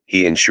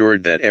 he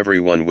ensured that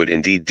everyone would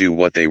indeed do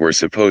what they were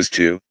supposed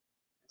to.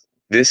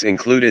 This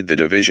included the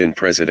division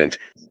president,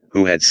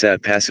 who had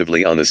sat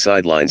passively on the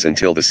sidelines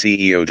until the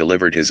CEO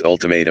delivered his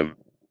ultimatum.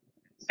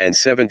 And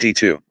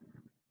 72.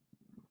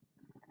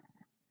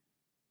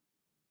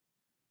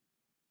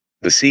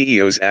 The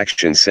CEO's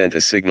action sent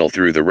a signal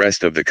through the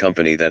rest of the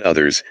company that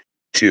others,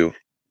 too,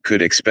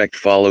 could expect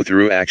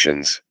follow-through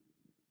actions.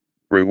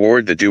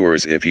 Reward the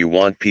doers. If you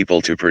want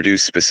people to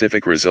produce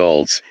specific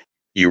results,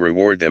 you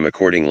reward them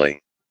accordingly.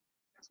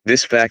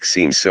 This fact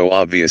seems so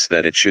obvious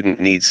that it shouldn't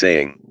need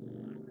saying.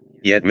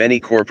 Yet many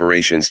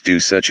corporations do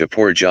such a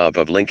poor job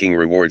of linking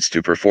rewards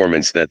to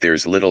performance that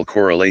there's little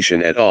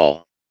correlation at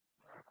all.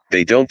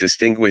 They don't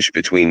distinguish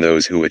between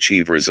those who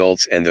achieve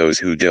results and those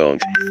who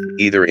don't,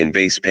 either in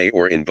base pay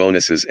or in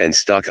bonuses and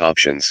stock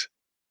options.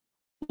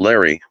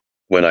 Larry,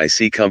 when I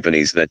see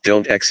companies that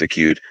don't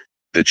execute,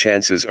 the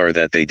chances are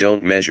that they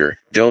don't measure,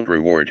 don't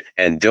reward,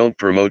 and don't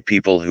promote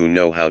people who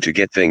know how to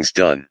get things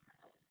done.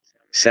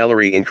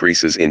 Salary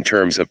increases in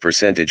terms of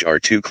percentage are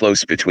too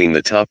close between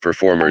the top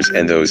performers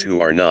and those who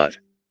are not.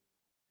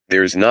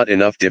 There's not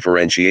enough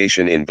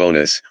differentiation in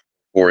bonus,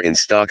 or in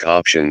stock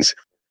options,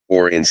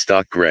 or in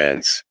stock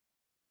grants.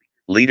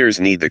 Leaders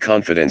need the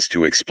confidence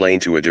to explain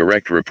to a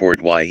direct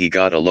report why he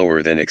got a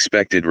lower than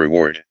expected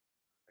reward.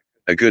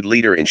 A good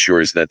leader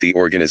ensures that the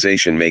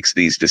organization makes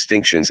these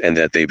distinctions and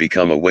that they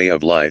become a way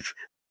of life,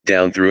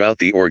 down throughout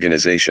the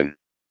organization.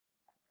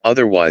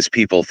 Otherwise,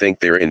 people think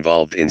they're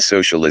involved in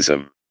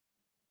socialism.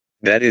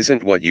 That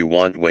isn't what you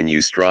want when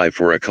you strive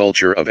for a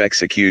culture of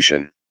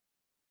execution.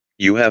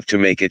 You have to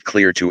make it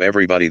clear to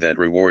everybody that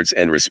rewards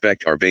and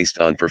respect are based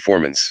on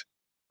performance.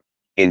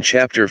 In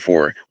Chapter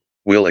 4,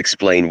 we'll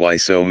explain why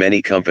so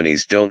many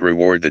companies don't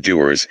reward the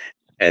doers,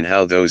 and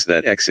how those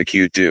that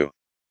execute do.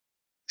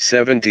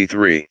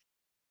 73.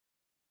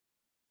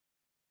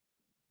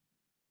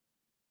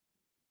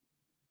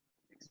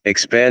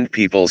 Expand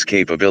people's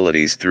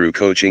capabilities through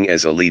coaching.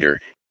 As a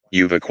leader,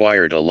 you've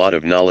acquired a lot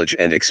of knowledge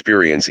and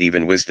experience,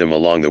 even wisdom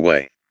along the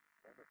way.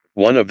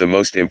 One of the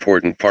most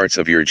important parts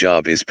of your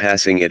job is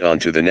passing it on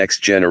to the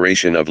next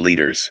generation of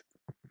leaders.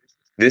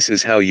 This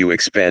is how you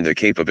expand the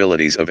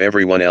capabilities of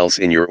everyone else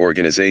in your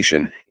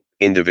organization,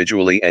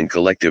 individually and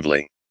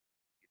collectively.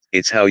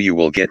 It's how you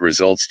will get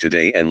results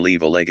today and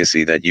leave a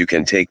legacy that you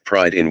can take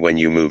pride in when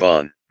you move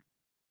on.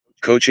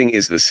 Coaching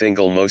is the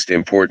single most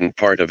important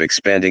part of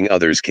expanding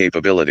others'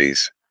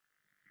 capabilities.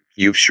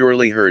 You've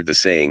surely heard the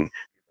saying,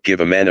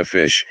 give a man a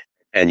fish,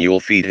 and you'll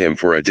feed him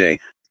for a day,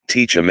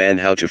 teach a man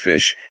how to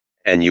fish,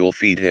 and you'll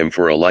feed him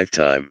for a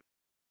lifetime.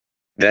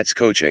 That's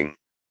coaching.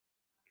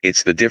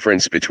 It's the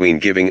difference between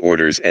giving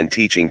orders and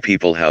teaching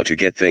people how to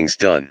get things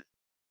done.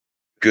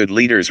 Good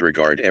leaders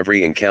regard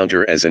every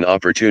encounter as an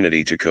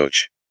opportunity to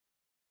coach.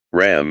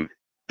 RAM,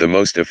 the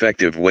most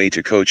effective way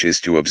to coach is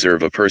to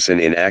observe a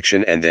person in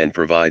action and then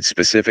provide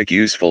specific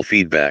useful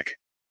feedback.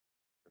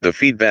 The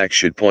feedback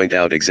should point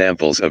out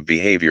examples of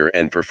behavior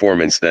and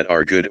performance that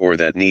are good or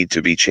that need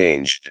to be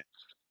changed.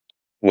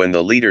 When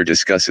the leader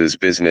discusses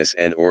business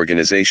and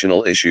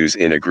organizational issues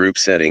in a group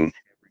setting,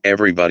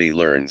 everybody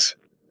learns.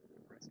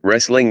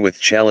 Wrestling with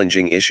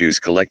challenging issues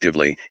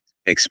collectively,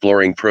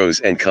 exploring pros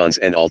and cons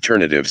and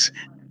alternatives,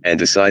 and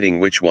deciding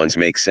which ones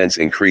make sense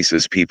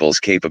increases people's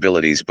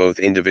capabilities both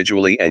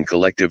individually and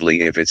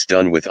collectively if it's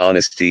done with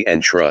honesty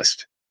and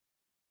trust.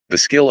 The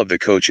skill of the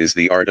coach is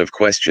the art of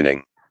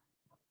questioning.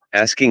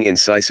 Asking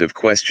incisive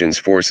questions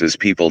forces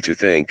people to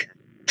think,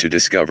 to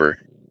discover,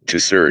 to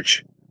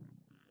search.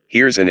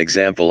 Here's an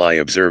example I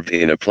observed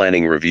in a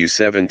planning review.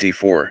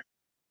 74.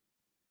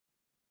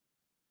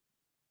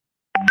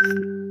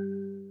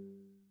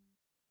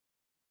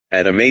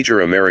 At a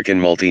major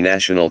American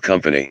multinational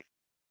company,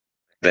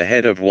 the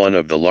head of one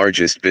of the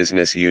largest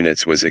business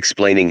units was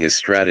explaining his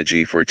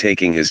strategy for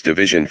taking his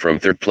division from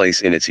third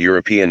place in its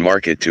European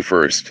market to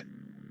first.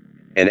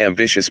 An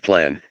ambitious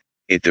plan,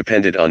 it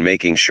depended on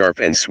making sharp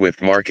and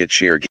swift market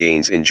share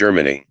gains in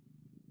Germany.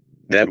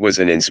 That was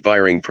an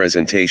inspiring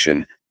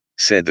presentation,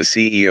 said the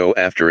CEO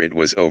after it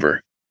was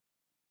over.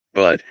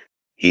 But,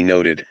 he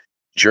noted,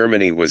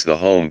 Germany was the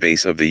home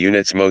base of the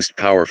unit's most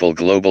powerful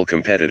global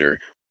competitor,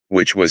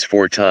 which was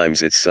 4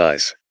 times its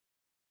size.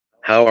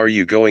 How are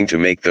you going to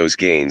make those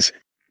gains?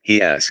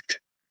 He asked.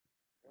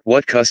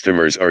 What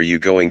customers are you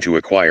going to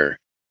acquire?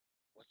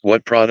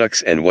 What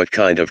products and what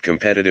kind of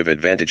competitive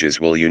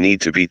advantages will you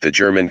need to beat the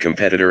German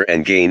competitor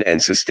and gain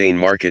and sustain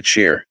market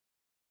share?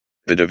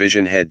 The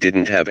division head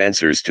didn't have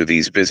answers to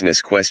these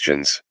business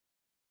questions.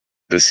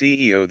 The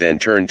CEO then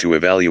turned to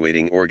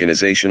evaluating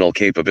organizational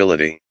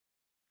capability.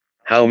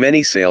 How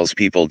many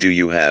salespeople do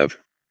you have?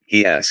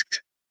 He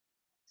asked.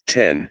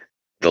 10,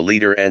 the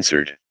leader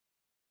answered.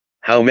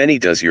 How many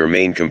does your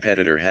main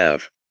competitor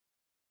have?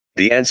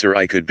 The answer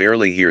I could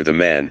barely hear the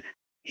man,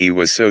 he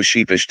was so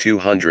sheepish.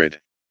 200.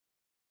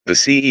 The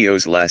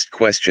CEO's last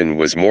question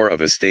was more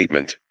of a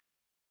statement.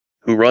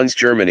 Who runs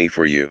Germany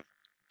for you?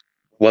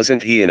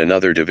 Wasn't he in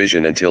another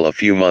division until a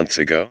few months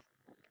ago?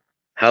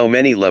 How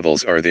many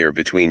levels are there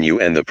between you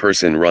and the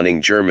person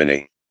running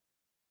Germany?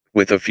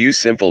 With a few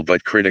simple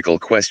but critical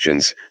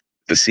questions,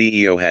 the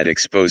CEO had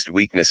exposed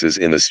weaknesses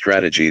in the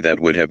strategy that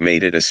would have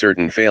made it a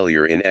certain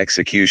failure in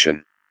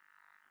execution.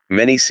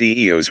 Many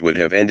CEOs would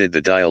have ended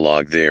the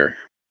dialogue there,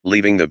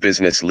 leaving the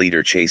business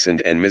leader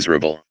chastened and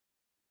miserable.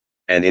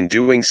 And in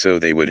doing so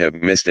they would have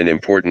missed an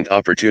important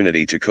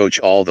opportunity to coach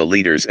all the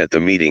leaders at the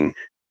meeting,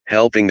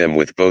 helping them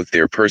with both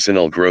their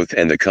personal growth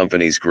and the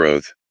company's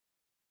growth.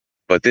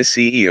 But this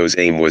CEO's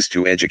aim was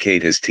to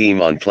educate his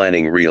team on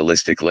planning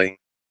realistically.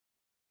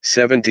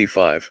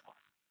 75.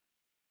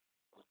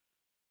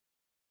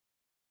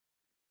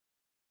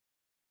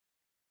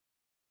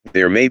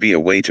 There may be a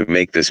way to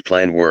make this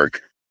plan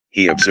work,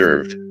 he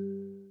observed.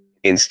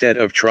 Instead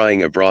of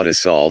trying a broad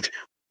assault,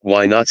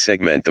 why not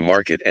segment the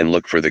market and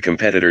look for the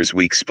competitors'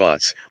 weak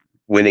spots,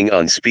 winning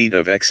on speed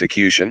of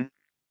execution?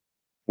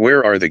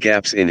 Where are the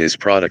gaps in his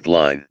product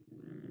line?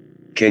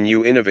 Can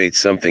you innovate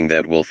something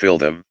that will fill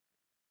them?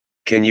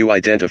 Can you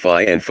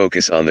identify and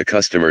focus on the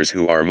customers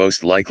who are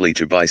most likely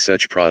to buy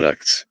such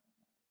products?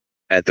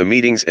 At the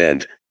meeting's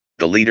end,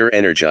 the leader,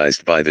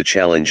 energized by the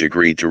challenge,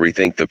 agreed to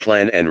rethink the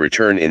plan and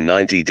return in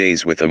 90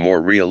 days with a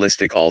more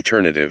realistic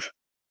alternative.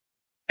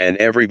 And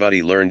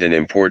everybody learned an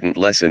important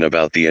lesson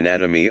about the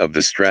anatomy of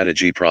the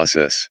strategy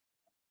process.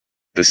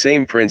 The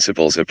same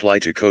principles apply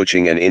to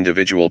coaching an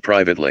individual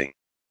privately.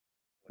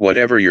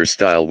 Whatever your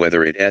style,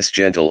 whether it's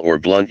gentle or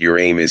blunt, your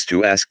aim is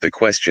to ask the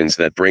questions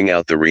that bring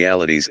out the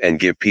realities and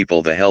give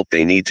people the help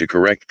they need to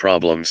correct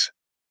problems.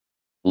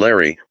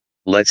 Larry,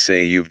 let's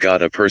say you've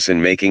got a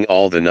person making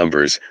all the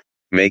numbers,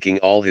 making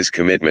all his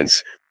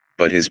commitments,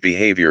 but his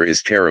behavior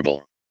is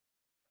terrible.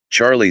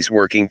 Charlie's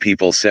working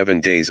people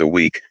 7 days a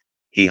week,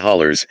 he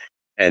hollers,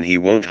 and he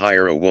won't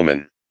hire a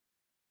woman.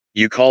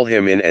 You call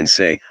him in and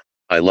say,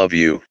 "I love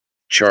you,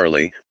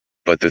 Charlie,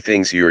 but the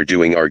things you're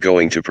doing are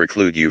going to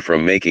preclude you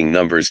from making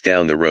numbers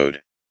down the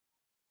road.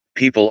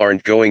 People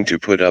aren't going to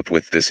put up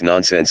with this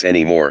nonsense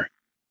anymore.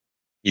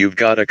 You've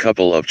got a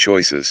couple of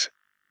choices.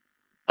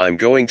 I'm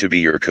going to be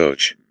your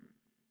coach.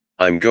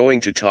 I'm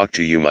going to talk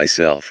to you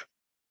myself.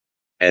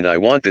 And I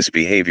want this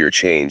behavior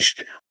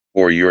changed,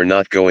 or you're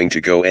not going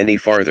to go any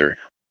farther,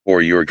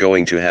 or you're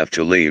going to have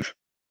to leave."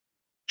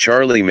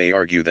 Charlie may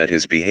argue that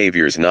his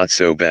behavior's not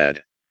so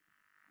bad.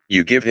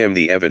 You give him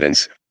the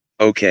evidence.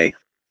 "Okay,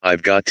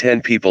 I've got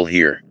 10 people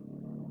here.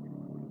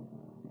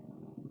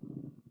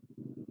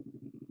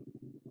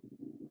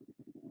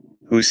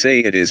 Who say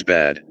it is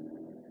bad.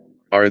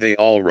 Are they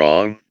all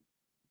wrong?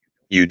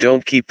 You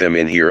don't keep them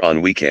in here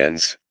on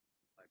weekends.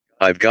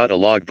 I've got a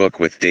logbook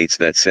with dates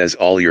that says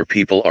all your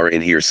people are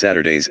in here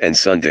Saturdays and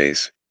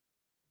Sundays.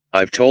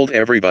 I've told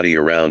everybody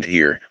around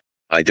here,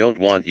 I don't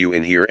want you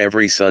in here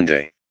every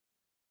Sunday.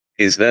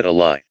 Is that a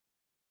lie?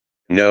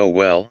 No,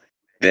 well,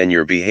 then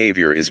your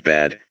behavior is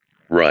bad,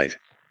 right?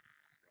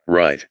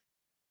 Right.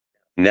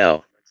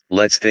 Now,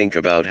 let's think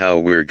about how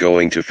we're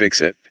going to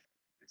fix it.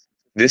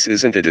 This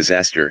isn't a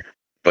disaster,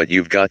 but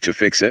you've got to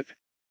fix it.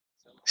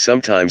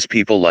 Sometimes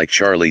people like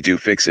Charlie do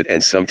fix it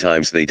and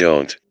sometimes they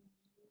don't.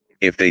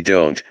 If they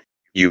don't,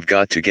 you've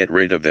got to get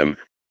rid of them,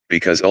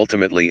 because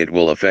ultimately it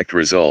will affect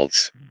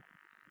results.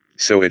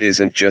 So it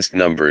isn't just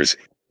numbers,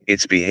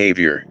 it's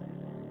behavior.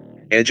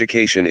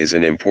 Education is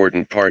an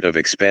important part of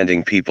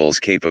expanding people's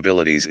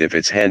capabilities if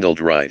it's handled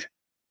right.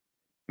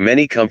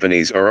 Many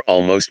companies are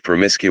almost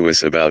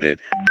promiscuous about it,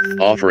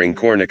 offering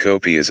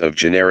cornucopias of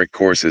generic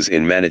courses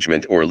in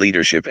management or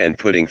leadership and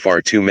putting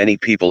far too many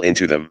people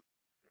into them.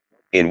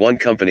 In one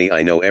company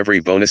I know, every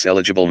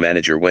bonus-eligible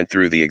manager went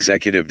through the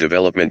executive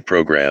development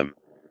program.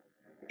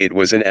 It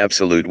was an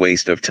absolute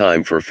waste of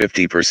time for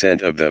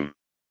 50% of them.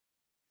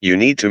 You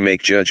need to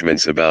make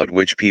judgments about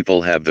which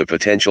people have the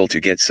potential to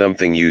get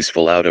something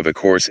useful out of a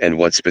course and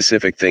what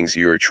specific things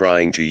you're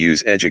trying to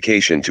use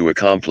education to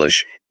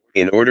accomplish,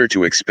 in order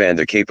to expand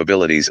the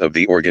capabilities of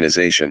the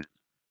organization.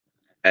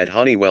 At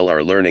Honeywell,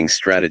 our learning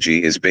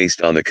strategy is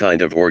based on the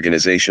kind of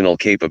organizational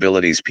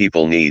capabilities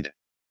people need.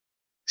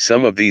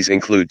 Some of these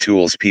include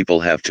tools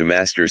people have to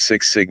master: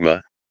 Six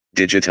Sigma,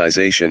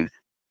 digitization,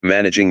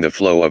 managing the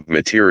flow of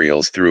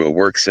materials through a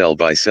work cell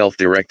by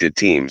self-directed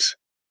teams.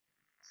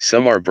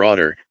 Some are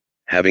broader,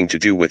 having to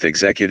do with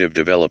executive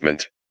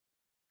development.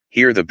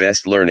 Here the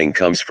best learning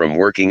comes from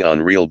working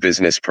on real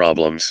business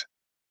problems.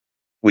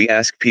 We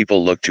ask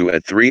people look to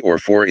at 3 or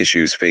 4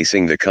 issues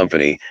facing the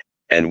company,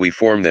 and we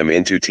form them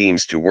into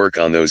teams to work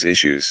on those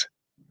issues.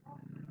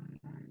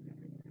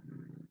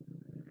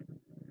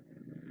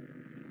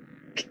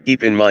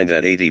 Keep in mind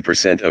that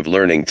 80% of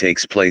learning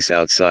takes place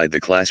outside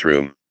the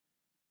classroom.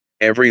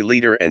 Every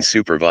leader and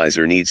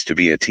supervisor needs to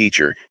be a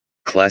teacher.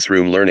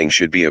 Classroom learning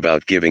should be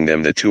about giving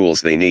them the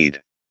tools they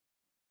need.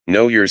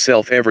 Know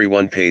yourself.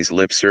 Everyone pays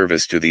lip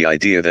service to the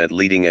idea that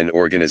leading an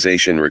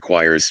organization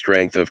requires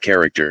strength of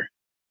character.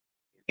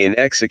 In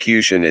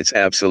execution, it's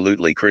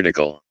absolutely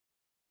critical.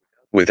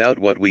 Without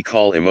what we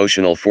call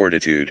emotional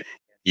fortitude,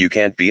 you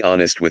can't be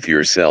honest with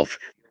yourself,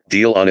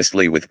 deal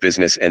honestly with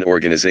business and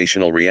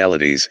organizational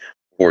realities,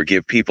 or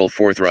give people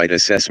forthright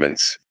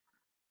assessments.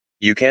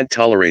 You can't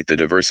tolerate the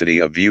diversity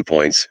of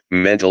viewpoints,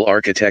 mental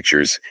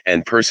architectures,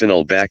 and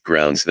personal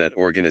backgrounds that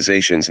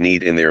organizations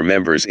need in their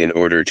members in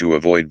order to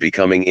avoid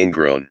becoming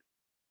ingrown.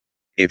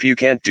 If you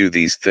can't do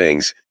these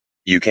things,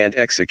 you can't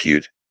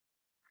execute.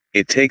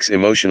 It takes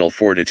emotional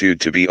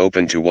fortitude to be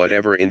open to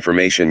whatever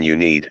information you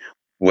need,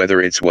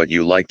 whether it's what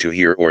you like to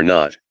hear or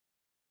not.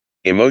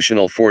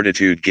 Emotional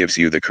fortitude gives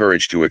you the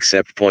courage to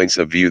accept points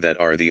of view that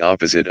are the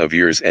opposite of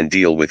yours and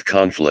deal with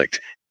conflict,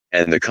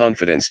 and the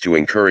confidence to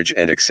encourage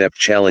and accept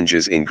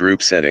challenges in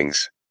group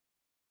settings.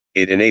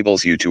 It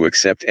enables you to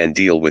accept and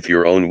deal with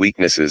your own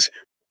weaknesses,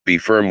 be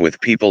firm with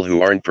people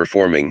who aren't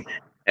performing,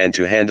 and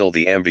to handle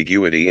the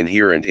ambiguity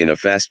inherent in a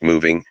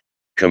fast-moving,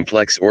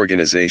 complex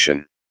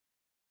organization.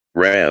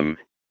 Ram,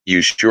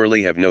 you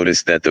surely have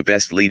noticed that the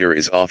best leader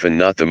is often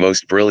not the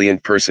most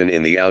brilliant person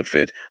in the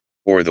outfit,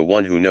 or the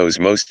one who knows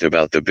most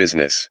about the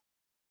business.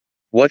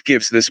 What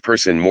gives this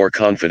person more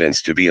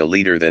confidence to be a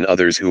leader than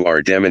others who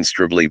are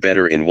demonstrably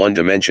better in one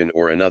dimension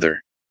or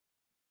another?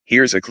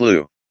 Here's a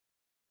clue.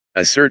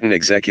 A certain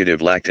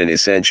executive lacked an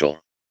essential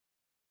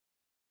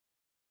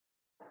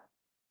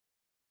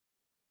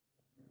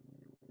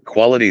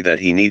quality that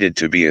he needed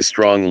to be a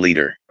strong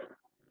leader.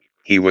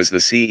 He was the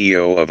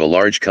CEO of a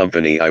large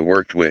company I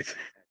worked with,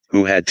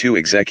 who had 2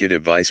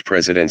 executive vice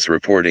presidents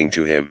reporting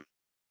to him.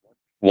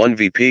 One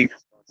VP,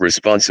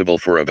 responsible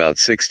for about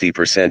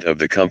 60% of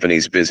the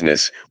company's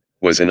business,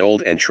 was an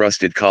old and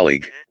trusted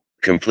colleague,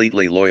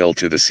 completely loyal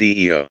to the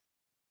CEO.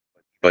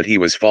 But he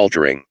was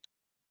faltering.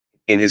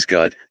 In his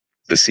gut,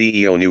 the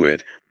CEO knew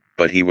it,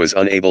 but he was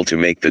unable to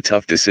make the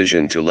tough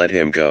decision to let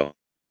him go.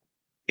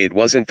 It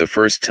wasn't the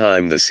first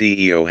time the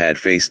CEO had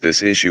faced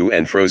this issue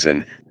and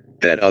frozen,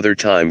 that other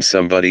time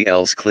somebody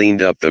else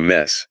cleaned up the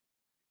mess.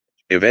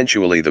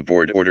 Eventually the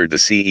board ordered the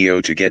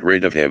CEO to get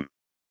rid of him.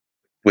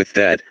 With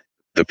that,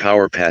 the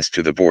power passed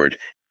to the board,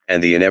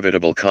 and the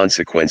inevitable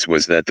consequence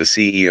was that the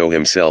CEO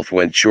himself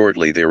went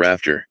shortly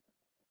thereafter.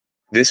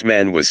 This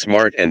man was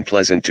smart and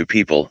pleasant to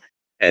people,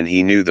 and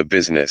he knew the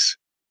business.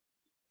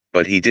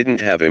 But he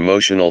didn't have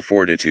emotional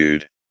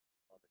fortitude.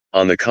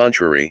 On the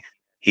contrary,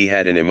 he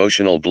had an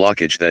emotional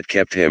blockage that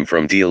kept him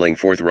from dealing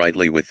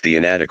forthrightly with the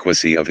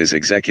inadequacy of his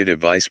executive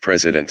vice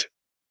president.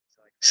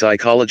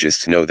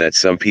 Psychologists know that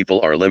some people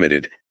are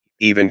limited,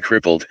 even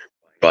crippled,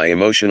 by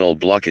emotional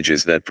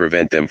blockages that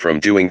prevent them from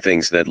doing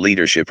things that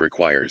leadership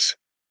requires.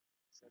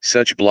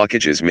 Such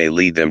blockages may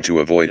lead them to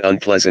avoid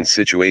unpleasant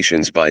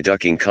situations by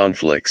ducking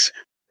conflicts,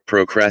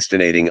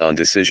 procrastinating on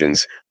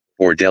decisions,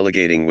 or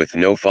delegating with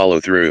no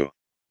follow-through.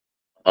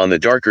 On the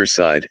darker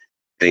side,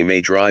 they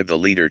may drive the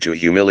leader to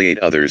humiliate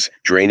others,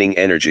 draining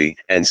energy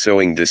and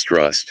sowing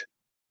distrust.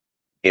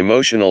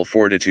 Emotional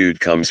fortitude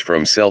comes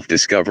from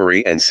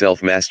self-discovery and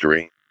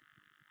self-mastery.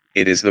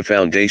 It is the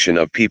foundation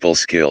of people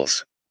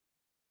skills.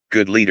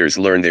 Good leaders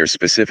learn their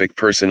specific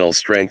personal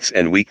strengths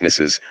and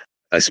weaknesses,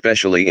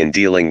 especially in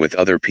dealing with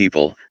other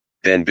people,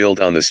 then build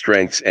on the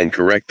strengths and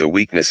correct the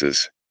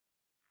weaknesses.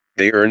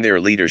 They earn their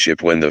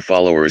leadership when the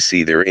followers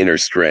see their inner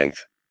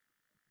strength.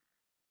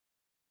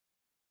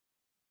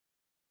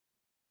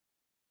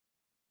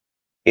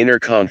 Inner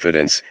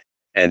confidence,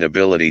 and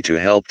ability to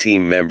help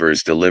team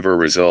members deliver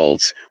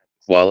results,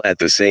 while at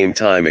the same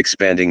time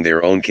expanding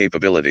their own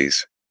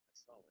capabilities.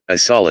 A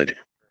solid,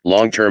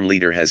 long-term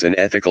leader has an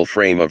ethical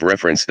frame of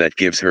reference that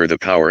gives her the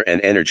power and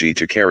energy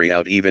to carry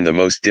out even the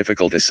most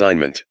difficult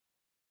assignment.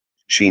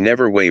 She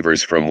never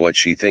wavers from what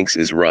she thinks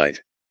is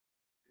right.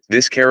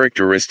 This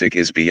characteristic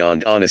is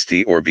beyond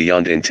honesty or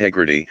beyond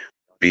integrity,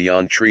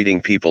 beyond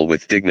treating people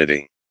with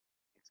dignity.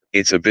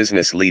 It's a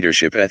business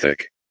leadership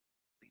ethic.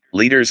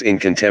 Leaders in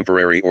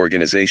contemporary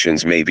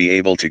organizations may be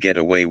able to get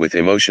away with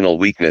emotional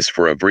weakness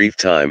for a brief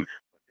time,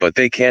 but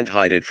they can't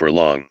hide it for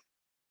long.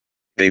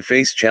 They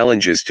face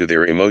challenges to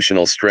their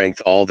emotional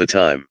strength all the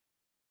time.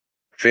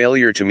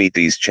 Failure to meet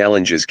these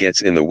challenges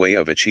gets in the way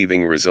of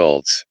achieving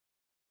results.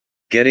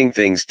 Getting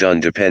things done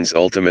depends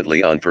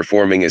ultimately on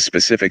performing a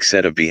specific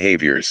set of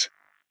behaviors.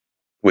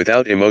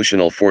 Without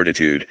emotional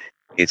fortitude,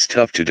 it's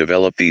tough to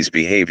develop these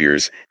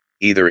behaviors,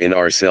 either in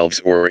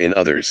ourselves or in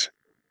others.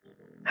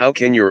 How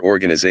can your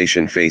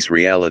organization face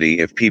reality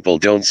if people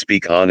don't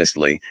speak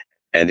honestly,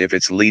 and if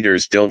its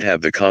leaders don't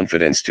have the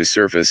confidence to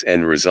surface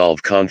and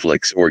resolve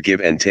conflicts or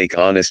give and take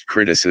honest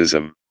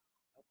criticism?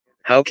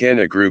 How can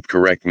a group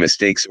correct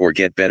mistakes or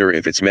get better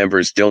if its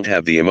members don't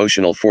have the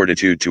emotional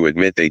fortitude to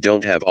admit they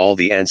don't have all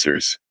the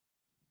answers?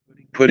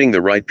 Putting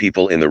the right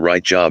people in the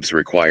right jobs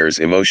requires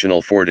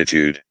emotional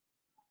fortitude.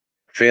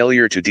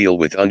 Failure to deal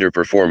with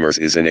underperformers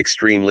is an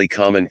extremely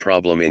common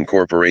problem in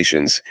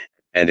corporations,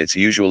 and it's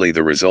usually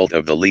the result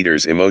of the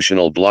leader's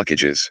emotional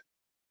blockages.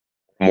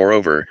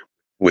 Moreover,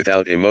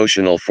 without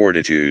emotional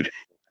fortitude,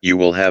 you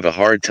will have a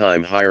hard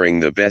time hiring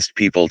the best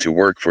people to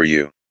work for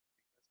you.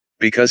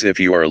 Because if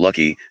you are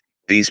lucky,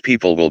 these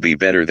people will be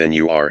better than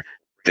you are,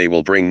 they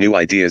will bring new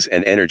ideas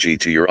and energy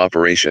to your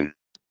operation.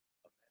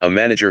 A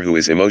manager who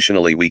is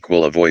emotionally weak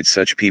will avoid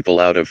such people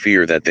out of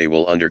fear that they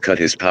will undercut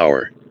his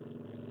power.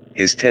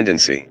 His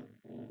tendency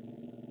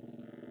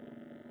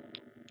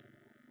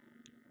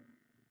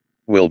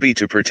will be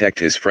to protect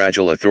his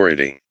fragile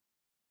authority.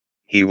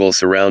 He will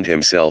surround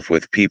himself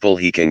with people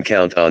he can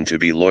count on to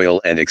be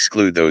loyal and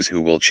exclude those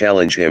who will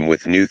challenge him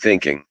with new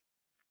thinking.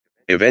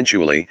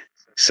 Eventually,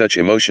 such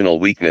emotional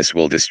weakness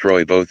will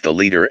destroy both the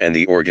leader and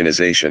the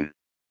organization.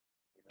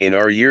 In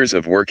our years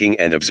of working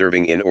and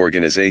observing in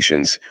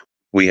organizations,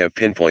 we have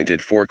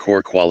pinpointed 4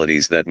 core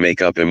qualities that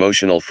make up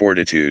emotional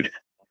fortitude.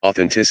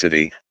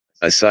 Authenticity,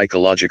 a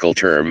psychological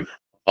term.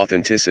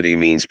 Authenticity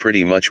means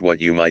pretty much what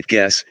you might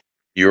guess: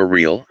 you're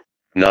real,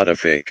 not a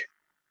fake.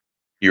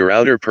 Your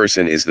outer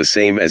person is the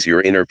same as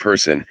your inner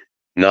person,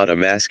 not a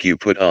mask you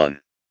put on.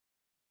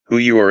 Who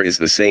you are is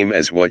the same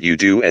as what you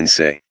do and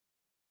say.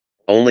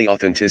 Only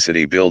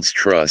authenticity builds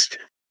trust,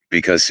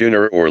 because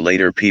sooner or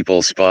later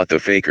people spot the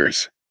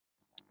fakers.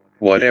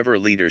 Whatever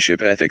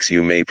leadership ethics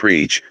you may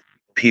preach,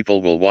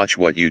 people will watch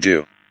what you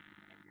do.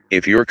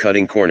 If you're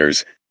cutting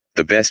corners,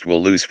 the best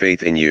will lose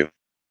faith in you.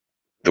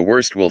 The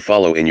worst will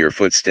follow in your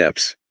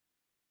footsteps.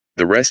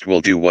 The rest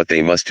will do what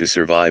they must to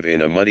survive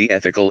in a muddy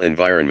ethical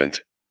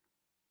environment.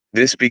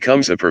 This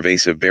becomes a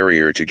pervasive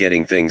barrier to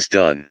getting things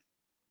done.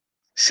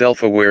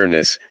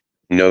 Self-awareness,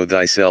 know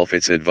thyself.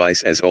 It's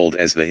advice as old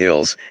as the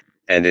hills,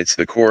 and it's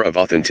the core of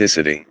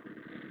authenticity.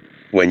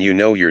 When you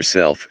know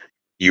yourself,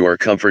 you are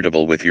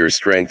comfortable with your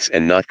strengths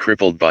and not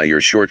crippled by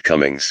your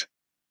shortcomings.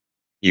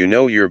 You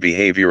know your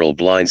behavioral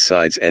blind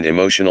sides and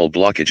emotional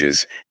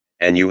blockages,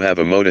 and you have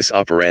a modus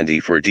operandi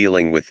for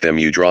dealing with them.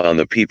 You draw on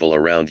the people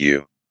around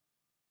you.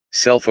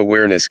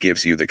 Self-awareness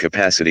gives you the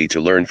capacity to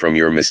learn from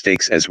your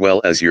mistakes as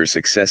well as your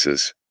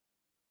successes.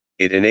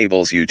 It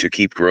enables you to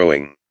keep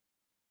growing.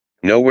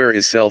 Nowhere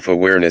is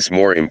self-awareness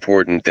more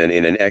important than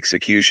in an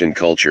execution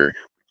culture,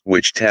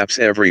 which taps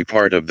every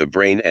part of the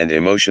brain and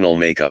emotional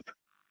makeup.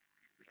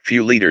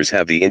 Few leaders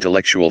have the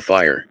intellectual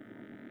fire,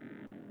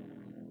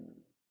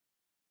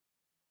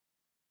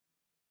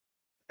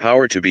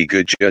 power to be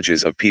good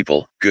judges of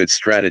people, good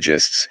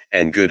strategists,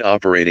 and good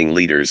operating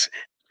leaders,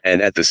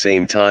 and at the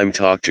same time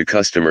talk to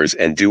customers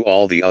and do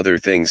all the other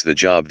things the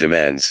job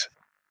demands.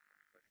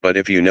 But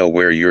if you know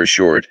where you're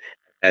short,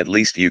 at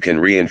least you can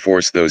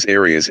reinforce those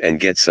areas and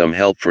get some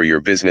help for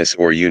your business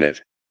or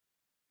unit.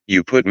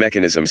 You put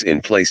mechanisms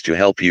in place to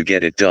help you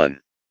get it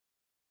done.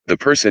 The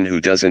person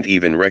who doesn't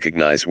even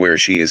recognize where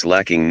she is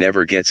lacking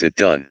never gets it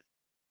done.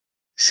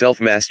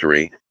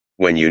 Self-mastery: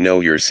 when you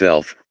know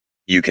yourself,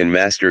 you can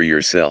master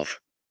yourself.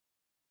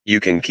 You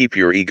can keep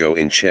your ego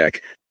in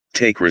check,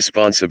 take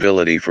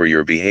responsibility for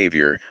your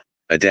behavior,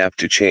 adapt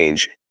to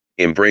change,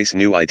 embrace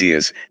new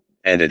ideas,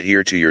 and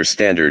adhere to your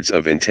standards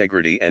of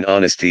integrity and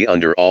honesty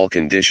under all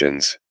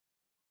conditions.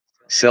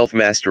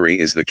 Self-mastery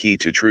is the key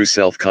to true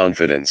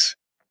self-confidence.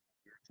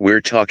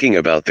 We're talking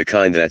about the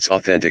kind that's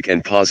authentic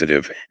and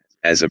positive,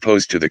 as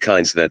opposed to the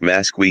kinds that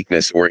mask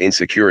weakness or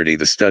insecurity,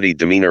 the studied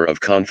demeanor of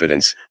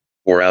confidence,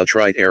 or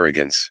outright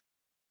arrogance.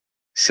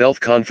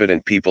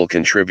 Self-confident people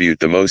contribute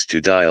the most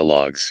to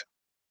dialogues.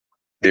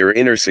 Their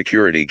inner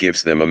security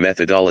gives them a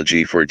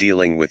methodology for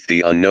dealing with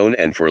the unknown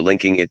and for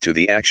linking it to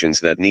the actions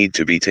that need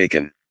to be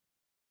taken.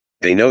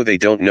 They know they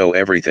don't know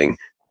everything,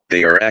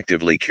 they are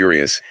actively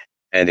curious,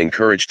 and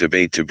encourage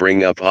debate to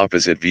bring up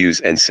opposite views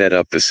and set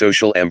up the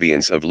social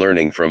ambience of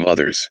learning from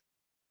others.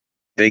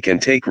 They can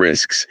take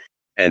risks,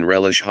 and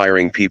relish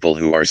hiring people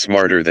who are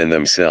smarter than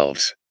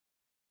themselves.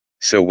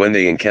 So when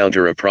they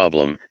encounter a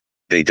problem,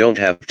 they don't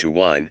have to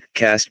whine,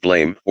 cast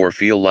blame, or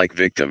feel like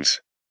victims.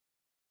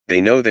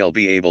 They know they'll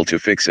be able to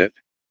fix it.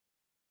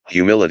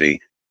 Humility: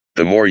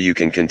 the more you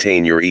can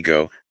contain your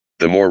ego,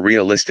 the more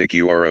realistic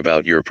you are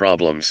about your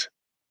problems.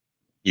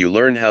 You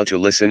learn how to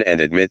listen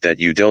and admit that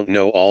you don't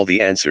know all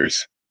the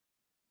answers.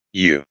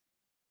 You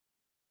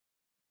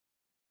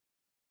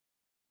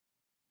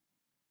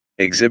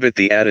exhibit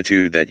the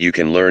attitude that you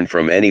can learn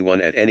from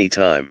anyone at any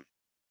time.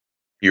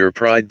 Your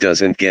pride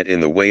doesn't get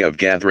in the way of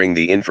gathering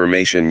the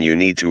information you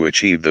need to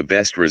achieve the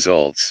best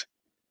results.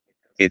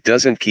 It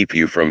doesn't keep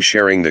you from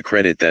sharing the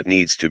credit that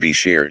needs to be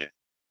shared.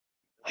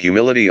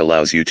 Humility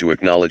allows you to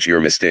acknowledge your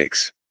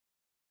mistakes.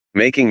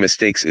 Making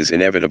mistakes is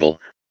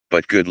inevitable,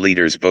 but good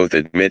leaders both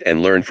admit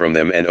and learn from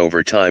them, and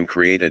over time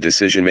create a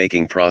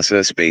decision-making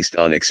process based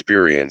on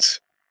experience.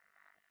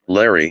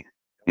 Larry: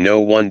 no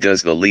one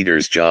does the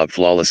leader's job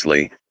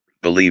flawlessly,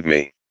 believe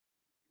me.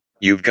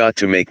 You've got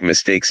to make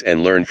mistakes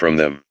and learn from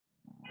them.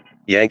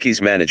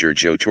 Yankees manager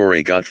Joe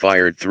Torre got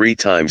fired 3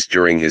 times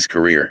during his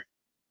career.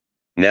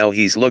 Now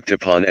he's looked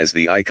upon as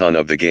the icon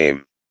of the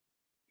game.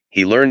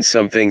 He learned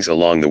some things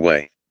along the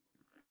way.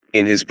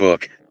 In his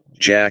book,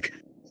 Jack,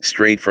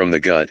 Straight from the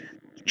Gut,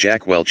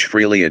 Jack Welch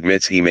freely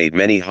admits he made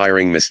many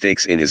hiring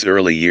mistakes in his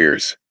early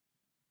years.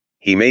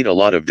 He made a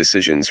lot of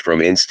decisions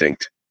from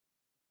instinct.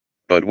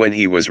 But when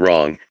he was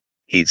wrong,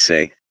 he'd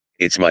say,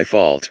 "It's my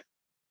fault."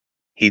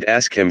 He'd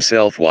ask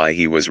himself why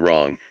he was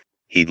wrong,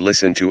 he'd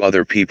listen to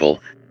other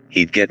people,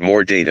 he'd get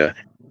more data,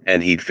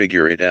 and he'd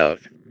figure it out.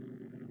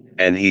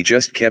 And he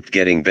just kept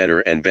getting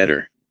better and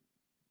better.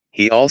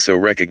 He also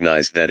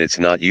recognized that it's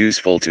not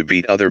useful to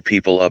beat other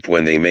people up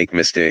when they make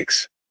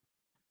mistakes.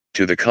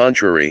 To the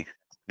contrary,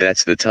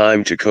 That's the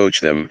time to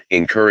coach them,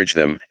 encourage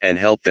them, and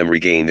help them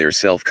regain their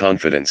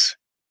self-confidence.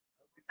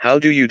 How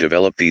do you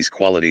develop these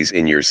qualities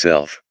in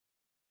yourself?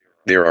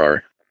 There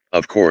are,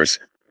 of course,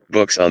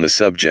 books on the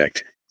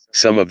subject,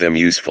 some of them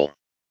useful.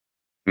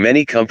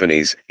 Many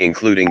companies,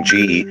 including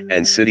GE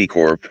and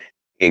Citicorp,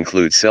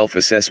 include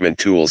self-assessment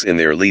tools in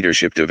their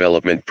leadership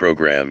development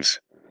programs.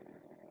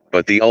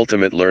 But the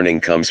ultimate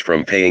learning comes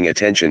from paying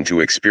attention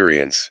to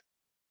experience.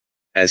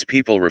 As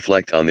people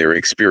reflect on their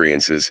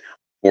experiences,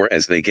 or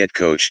as they get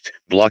coached,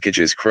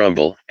 blockages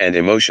crumble, and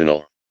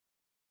emotional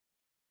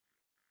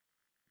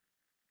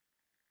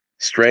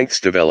strengths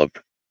develop.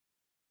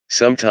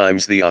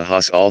 Sometimes the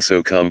ahas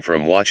also come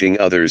from watching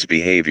others'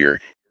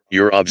 behavior.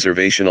 Your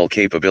observational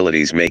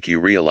capabilities make you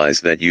realize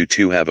that you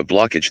too have a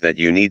blockage that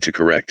you need to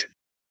correct.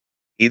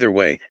 Either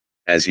way,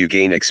 as you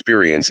gain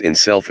experience in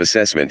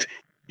self-assessment,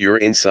 your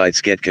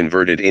insights get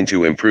converted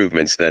into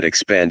improvements that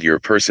expand your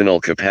personal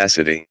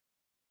capacity.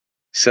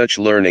 Such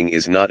learning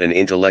is not an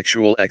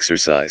intellectual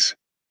exercise.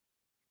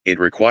 It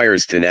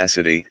requires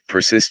tenacity,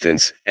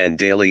 persistence, and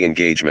daily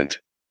engagement.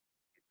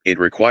 It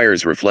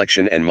requires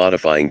reflection and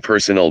modifying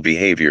personal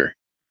behavior.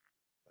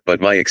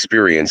 But my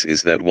experience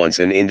is that once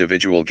an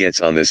individual gets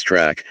on this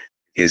track,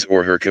 his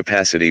or her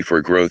capacity for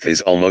growth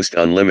is almost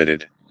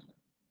unlimited.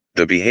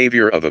 The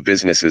behavior of a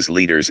business's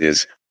leaders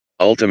is,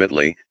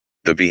 ultimately,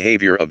 the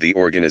behavior of the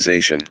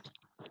organization.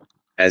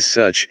 As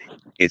such,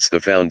 it's the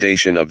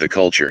foundation of the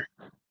culture.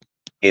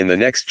 In the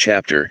next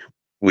chapter,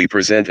 we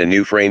present a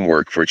new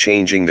framework for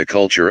changing the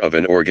culture of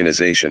an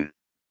organization.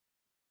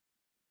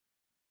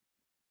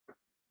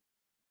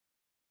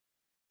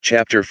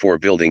 Chapter 4,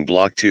 Building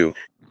Block 2,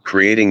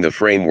 Creating the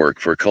Framework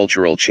for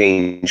Cultural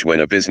Change.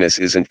 When a business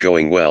isn't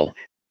going well,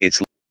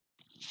 its